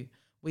about you.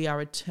 We are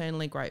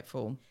eternally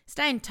grateful.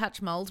 Stay in touch,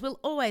 moles.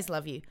 We'll always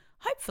love you.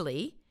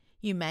 Hopefully,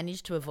 you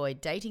manage to avoid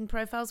dating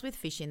profiles with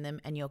fish in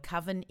them and your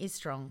coven is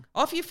strong.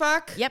 Off you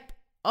fuck. Yep,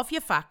 off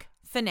your fuck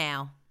for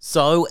now.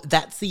 So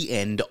that's the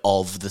end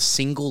of The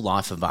Single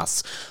Life of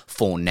Us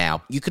for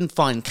now. You can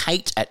find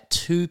Kate at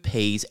 2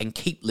 Ps and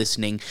keep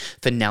listening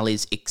for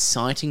Nellie's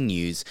exciting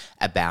news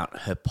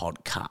about her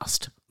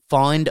podcast.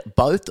 Find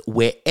both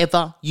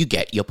wherever you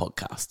get your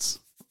podcasts.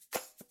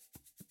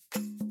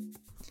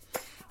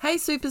 Hey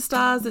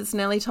superstars, it's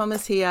Nellie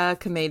Thomas here,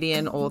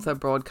 comedian, author,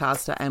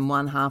 broadcaster and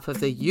one half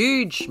of the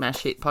huge smash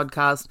hit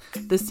podcast,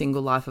 The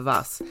Single Life of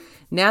Us.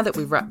 Now that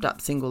we've wrapped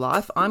up Single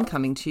Life, I'm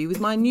coming to you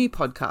with my new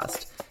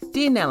podcast,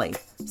 Dear Nellie,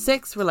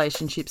 Sex,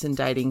 Relationships and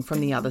Dating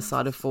from the Other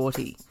Side of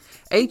 40.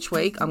 Each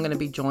week I'm going to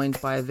be joined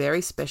by a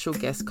very special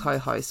guest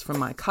co-host from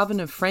my coven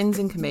of friends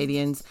and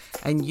comedians,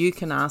 and you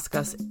can ask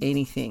us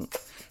anything.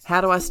 How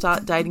do I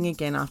start dating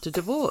again after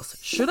divorce?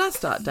 Should I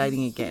start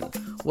dating again?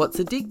 What's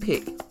a dick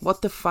pic?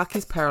 What the fuck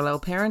is parallel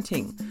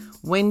parenting?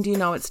 When do you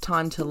know it's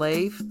time to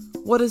leave?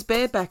 What does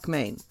bareback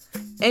mean?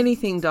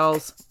 Anything,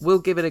 dolls, we'll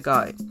give it a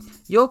go.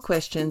 Your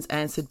questions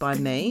answered by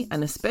me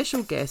and a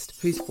special guest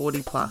who's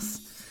 40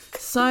 plus.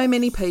 So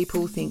many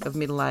people think of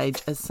middle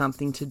age as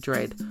something to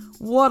dread.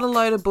 What a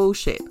load of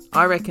bullshit.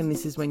 I reckon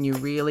this is when you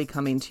really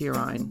come into your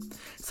own.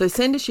 So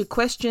send us your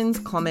questions,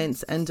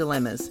 comments and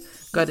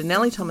dilemmas. Go to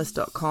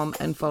nelliethomas.com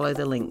and follow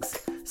the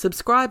links.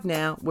 Subscribe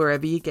now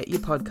wherever you get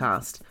your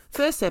podcast.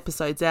 First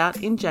episode's out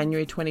in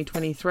January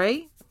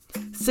 2023.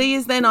 See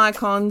yous then,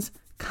 icons.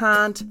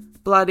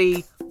 Can't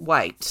bloody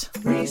wait.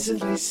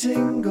 Recently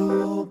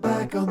single,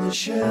 back on the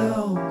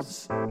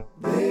shelves.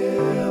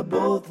 They're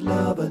both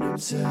loving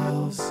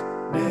themselves.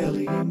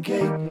 Nellie and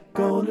Kate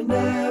gonna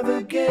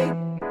navigate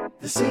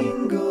the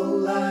single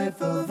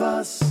life of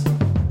us.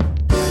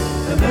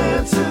 An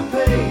answer